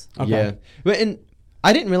 sales. Okay. Yeah. But and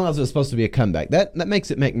I didn't realize it was supposed to be a comeback. That makes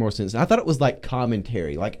it make more sense. I thought it was like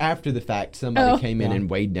commentary. Like after the fact, somebody came in and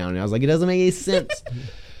weighed down, and I was like, it doesn't make any sense.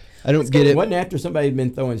 I don't get it. It wasn't after somebody had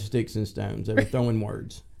been throwing sticks and stones. They were throwing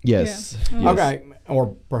words. Yes. Yeah. Yes. Okay.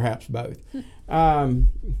 Or perhaps both.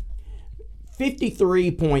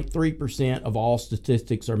 53.3% of all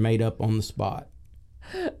statistics are made up on the spot.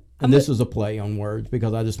 And this is a play on words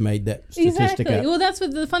because I just made that statistic up. Well, that's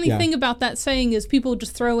what the funny thing about that saying is, people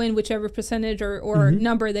just throw in whichever percentage or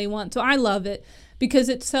number they want. So I love it because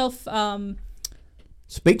it's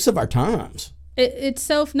speaks of our times. It's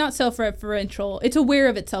not self-referential. It's aware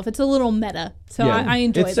of itself. It's a little meta. So I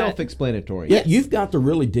enjoy that. It's self-explanatory. Yeah, you've got to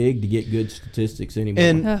really dig to get good statistics anymore.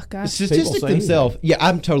 And statistics themselves,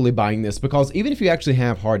 I'm totally buying this, because even if you actually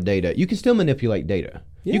have hard data, you can still manipulate data.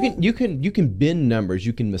 Yeah. You can bend numbers.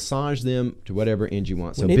 You can massage them to whatever end you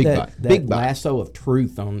want. So big big lasso of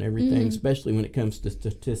truth on everything, especially when it comes to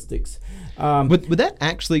statistics. Would that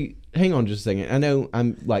actually... Hang on just a second. I know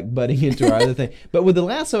I'm like butting into our other thing, but would the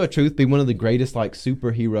lasso of truth be one of the greatest like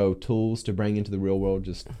superhero tools to bring into the real world?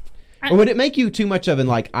 Just Or would it make you too much of an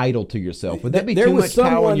like idol to yourself? Would that be There too was much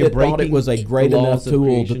power someone when you're that thought breaking it was a great the enough laws of tool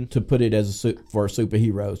creation? to put it as for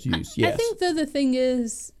superheroes use. Yes. I think though the thing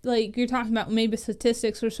is, like you're talking about maybe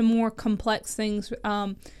statistics or some more complex things.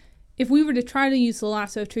 If we were to try to use the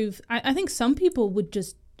lasso of truth, I think some people would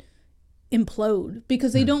just implode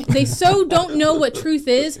because they don't know what truth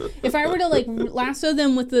is. If I were to like lasso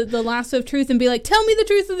them with the lasso of truth and be like, tell me the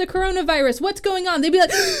truth of the coronavirus, what's going on, they'd be like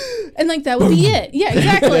and like that would be it. Yeah,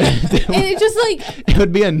 exactly. And it just like it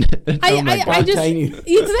would be a I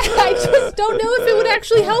just don't know if it would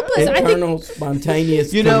actually help us. Internal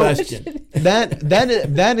spontaneous combustion.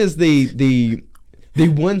 that is the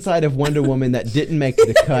one side of Wonder Woman that didn't make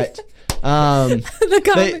the cut. The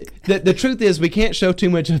comic. The truth is we can't show too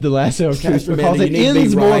much of the lasso of truth Pastor because Manny, it you need to be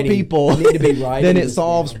ends more writing. people You need to be writing than it this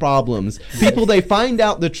solves down. problems. People, they find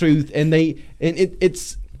out the truth and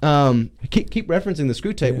it's keep referencing the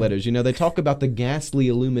Screw Tape letters. You know, they talk about the ghastly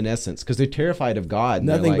illuminescence because they're terrified of God.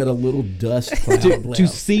 Nothing but a little dust cloud to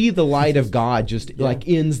left. see the light of God just like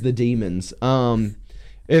ends the demons.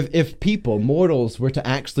 If people, mortals, were to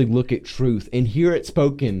actually look at truth and hear it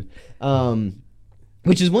spoken,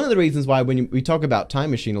 which is one of the reasons why when we talk about Time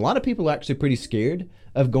Machine, a lot of people are actually pretty scared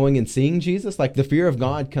of going and seeing Jesus. Like the fear of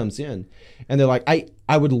God comes in, and they're like,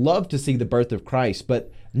 I would love to see the birth of Christ,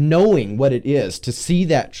 but knowing what it is to see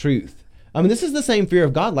that truth. I mean, this is the same fear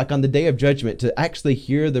of God, like on the day of judgment, to actually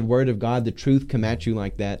hear the word of God, the truth come at you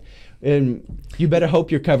like that. And you better hope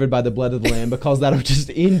you're covered by the blood of the Lamb because that'll just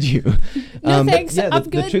end you. No, thanks. Yeah, I'm the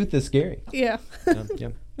good. truth is scary. Yeah. Yeah.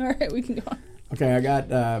 All right, we can go on. Okay, I got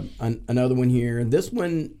another one here. This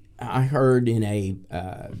one I heard in I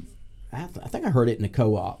think I heard it in a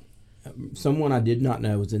co-op. Someone I did not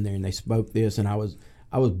know was in there, and they spoke this, and I was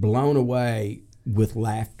blown away with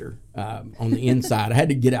laughter on the inside. I had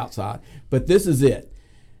to get outside, but this is it.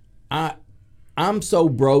 I'm so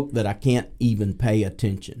broke that I can't even pay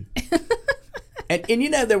attention. and you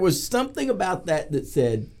know, there was something about that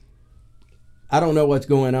said, I don't know what's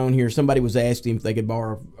going on here. Somebody was asking him if they could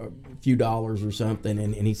borrow a few dollars or something,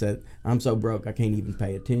 and he said, I'm so broke I can't even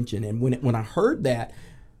pay attention. And when I heard that,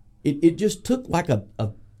 it just took like a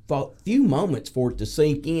few moments for it to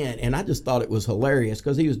sink in, and I just thought it was hilarious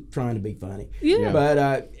because he was trying to be funny. Yeah. But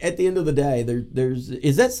at the end of the day,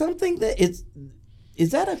 is that something that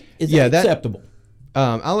is that acceptable?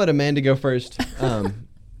 I'll let Amanda go first.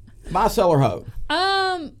 Buy, sell, or hold?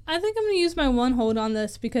 I think I'm going to use my one hold on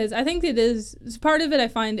this because I think it is part of it I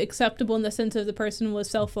find acceptable in the sense of the person was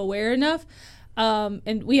self-aware enough.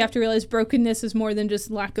 And we have to realize brokenness is more than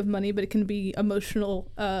just lack of money, but it can be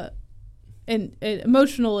emotional and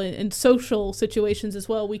emotional and social situations as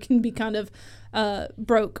well. We can be kind of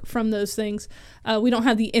broke from those things. We don't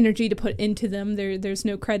have the energy to put into them. There's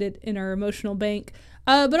no credit in our emotional bank.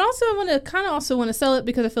 But also I want to sell it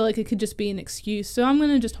because I feel like it could just be an excuse. So I'm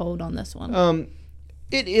going to just hold on this one.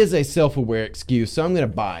 It is a self-aware excuse, so I'm going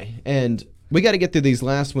to buy. And we got to get through these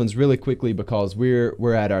last ones really quickly because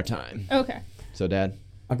we're at our time. Okay. So, Dad?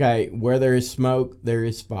 Okay, where there is smoke, there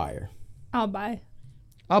is fire. I'll buy.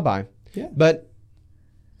 I'll buy. Yeah. But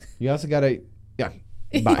you also got to,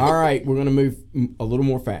 buy. All right, we're going to move a little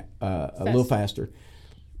more a little faster.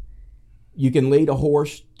 You can lead a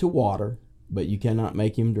horse to water, but you cannot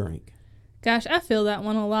make him drink. Gosh, I feel that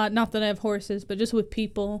one a lot. Not that I have horses, but just with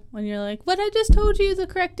people when you're like, "What I just told you the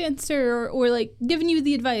correct answer," or like giving you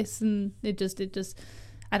the advice, and it just,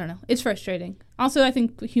 I don't know. It's frustrating. Also, I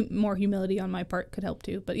think more humility on my part could help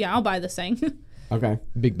too. But yeah, I'll buy this thing. Okay.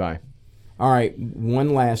 Big buy. All right,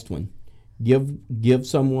 one last one. Give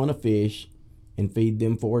someone a fish and feed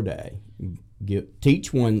them for a day. Teach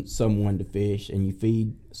someone to fish, and you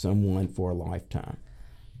feed someone for a lifetime.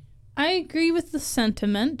 I agree with the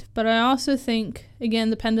sentiment, but I also think, again,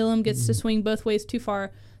 the pendulum gets to swing both ways too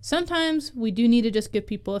far. Sometimes we do need to just give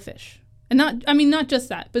people a fish. And not just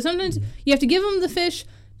that, but sometimes you have to give them the fish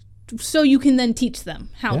so you can then teach them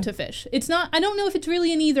how to fish. It's not, I don't know if it's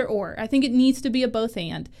really an either or. I think it needs to be a both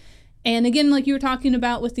and. And again, like you were talking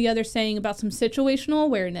about with the other saying about some situational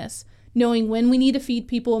awareness, knowing when we need to feed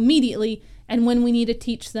people immediately and when we need to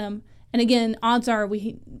teach them. And again, odds are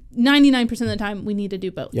 99% of the time we need to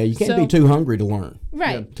do both. Yeah, you can't be too hungry to learn.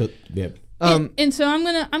 Right. And so I'm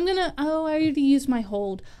gonna I already used my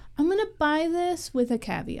hold. I'm gonna buy this with a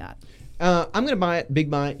caveat. I'm going to buy it,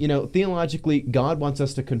 big buy. You know, theologically, God wants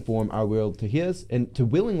us to conform our will to His and to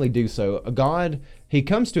willingly do so. God, He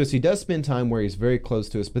comes to us. He does spend time where He's very close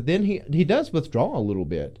to us, but then He does withdraw a little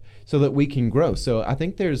bit so that we can grow. So I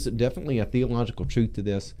think there's definitely a theological truth to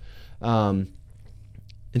this. And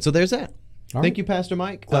so there's that. Thank you, Pastor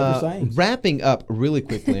Mike. Clever sayings. Wrapping up really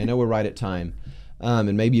quickly, I know we're right at time.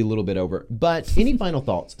 and maybe a little bit over. But any final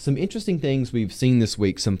thoughts? Some interesting things we've seen this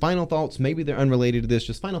week. Some final thoughts. Maybe they're unrelated to this.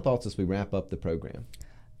 Just final thoughts as we wrap up the program.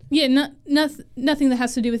 Yeah, nothing that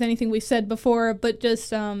has to do with anything we've said before, but just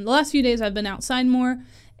the last few days I've been outside more,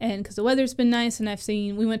 and because the weather's been nice, and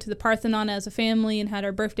we went to the Parthenon as a family and had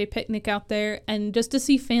our birthday picnic out there, and just to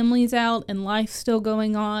see families out and life still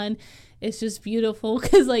going on, it's just beautiful,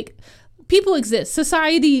 because, like, people exist,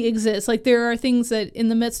 society exists, like, there are things that in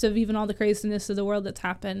the midst of even all the craziness of the world that's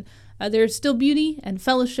happened, there's still beauty and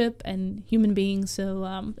fellowship and human beings.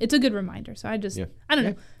 So it's a good reminder. So I don't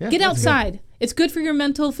know. Yeah, get that's outside. good. It's good for your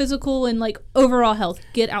mental, physical, and like overall health.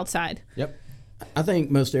 Get outside. Yep. I think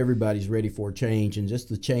most everybody's ready for a change, and just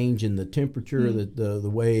the change in the temperature, the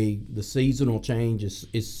way the seasonal change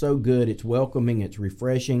is so good. It's welcoming. It's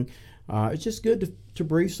refreshing. It's just good to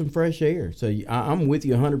breathe some fresh air. So I'm with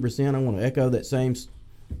you 100%. I want to echo that same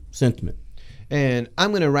sentiment. And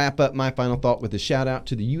I'm going to wrap up my final thought with a shout out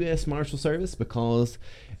to the U.S. Marshal Service, because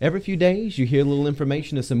every few days you hear a little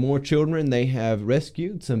information of some more children they have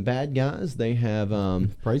rescued, some bad guys they have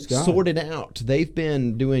Praise God. sorted out. They've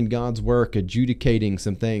been doing God's work, adjudicating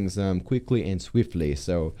some things quickly and swiftly.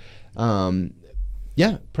 So,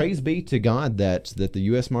 praise be to God that the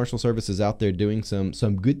U.S. Marshal Service is out there doing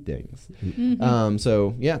some good things.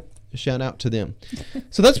 Mm-hmm. Shout out to them.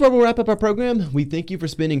 So that's where we'll wrap up our program. We thank you for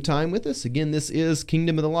spending time with us. Again, this is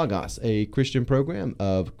Kingdom of the Logos, a Christian program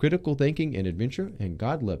of critical thinking and adventure. And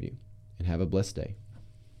God love you, and have a blessed day.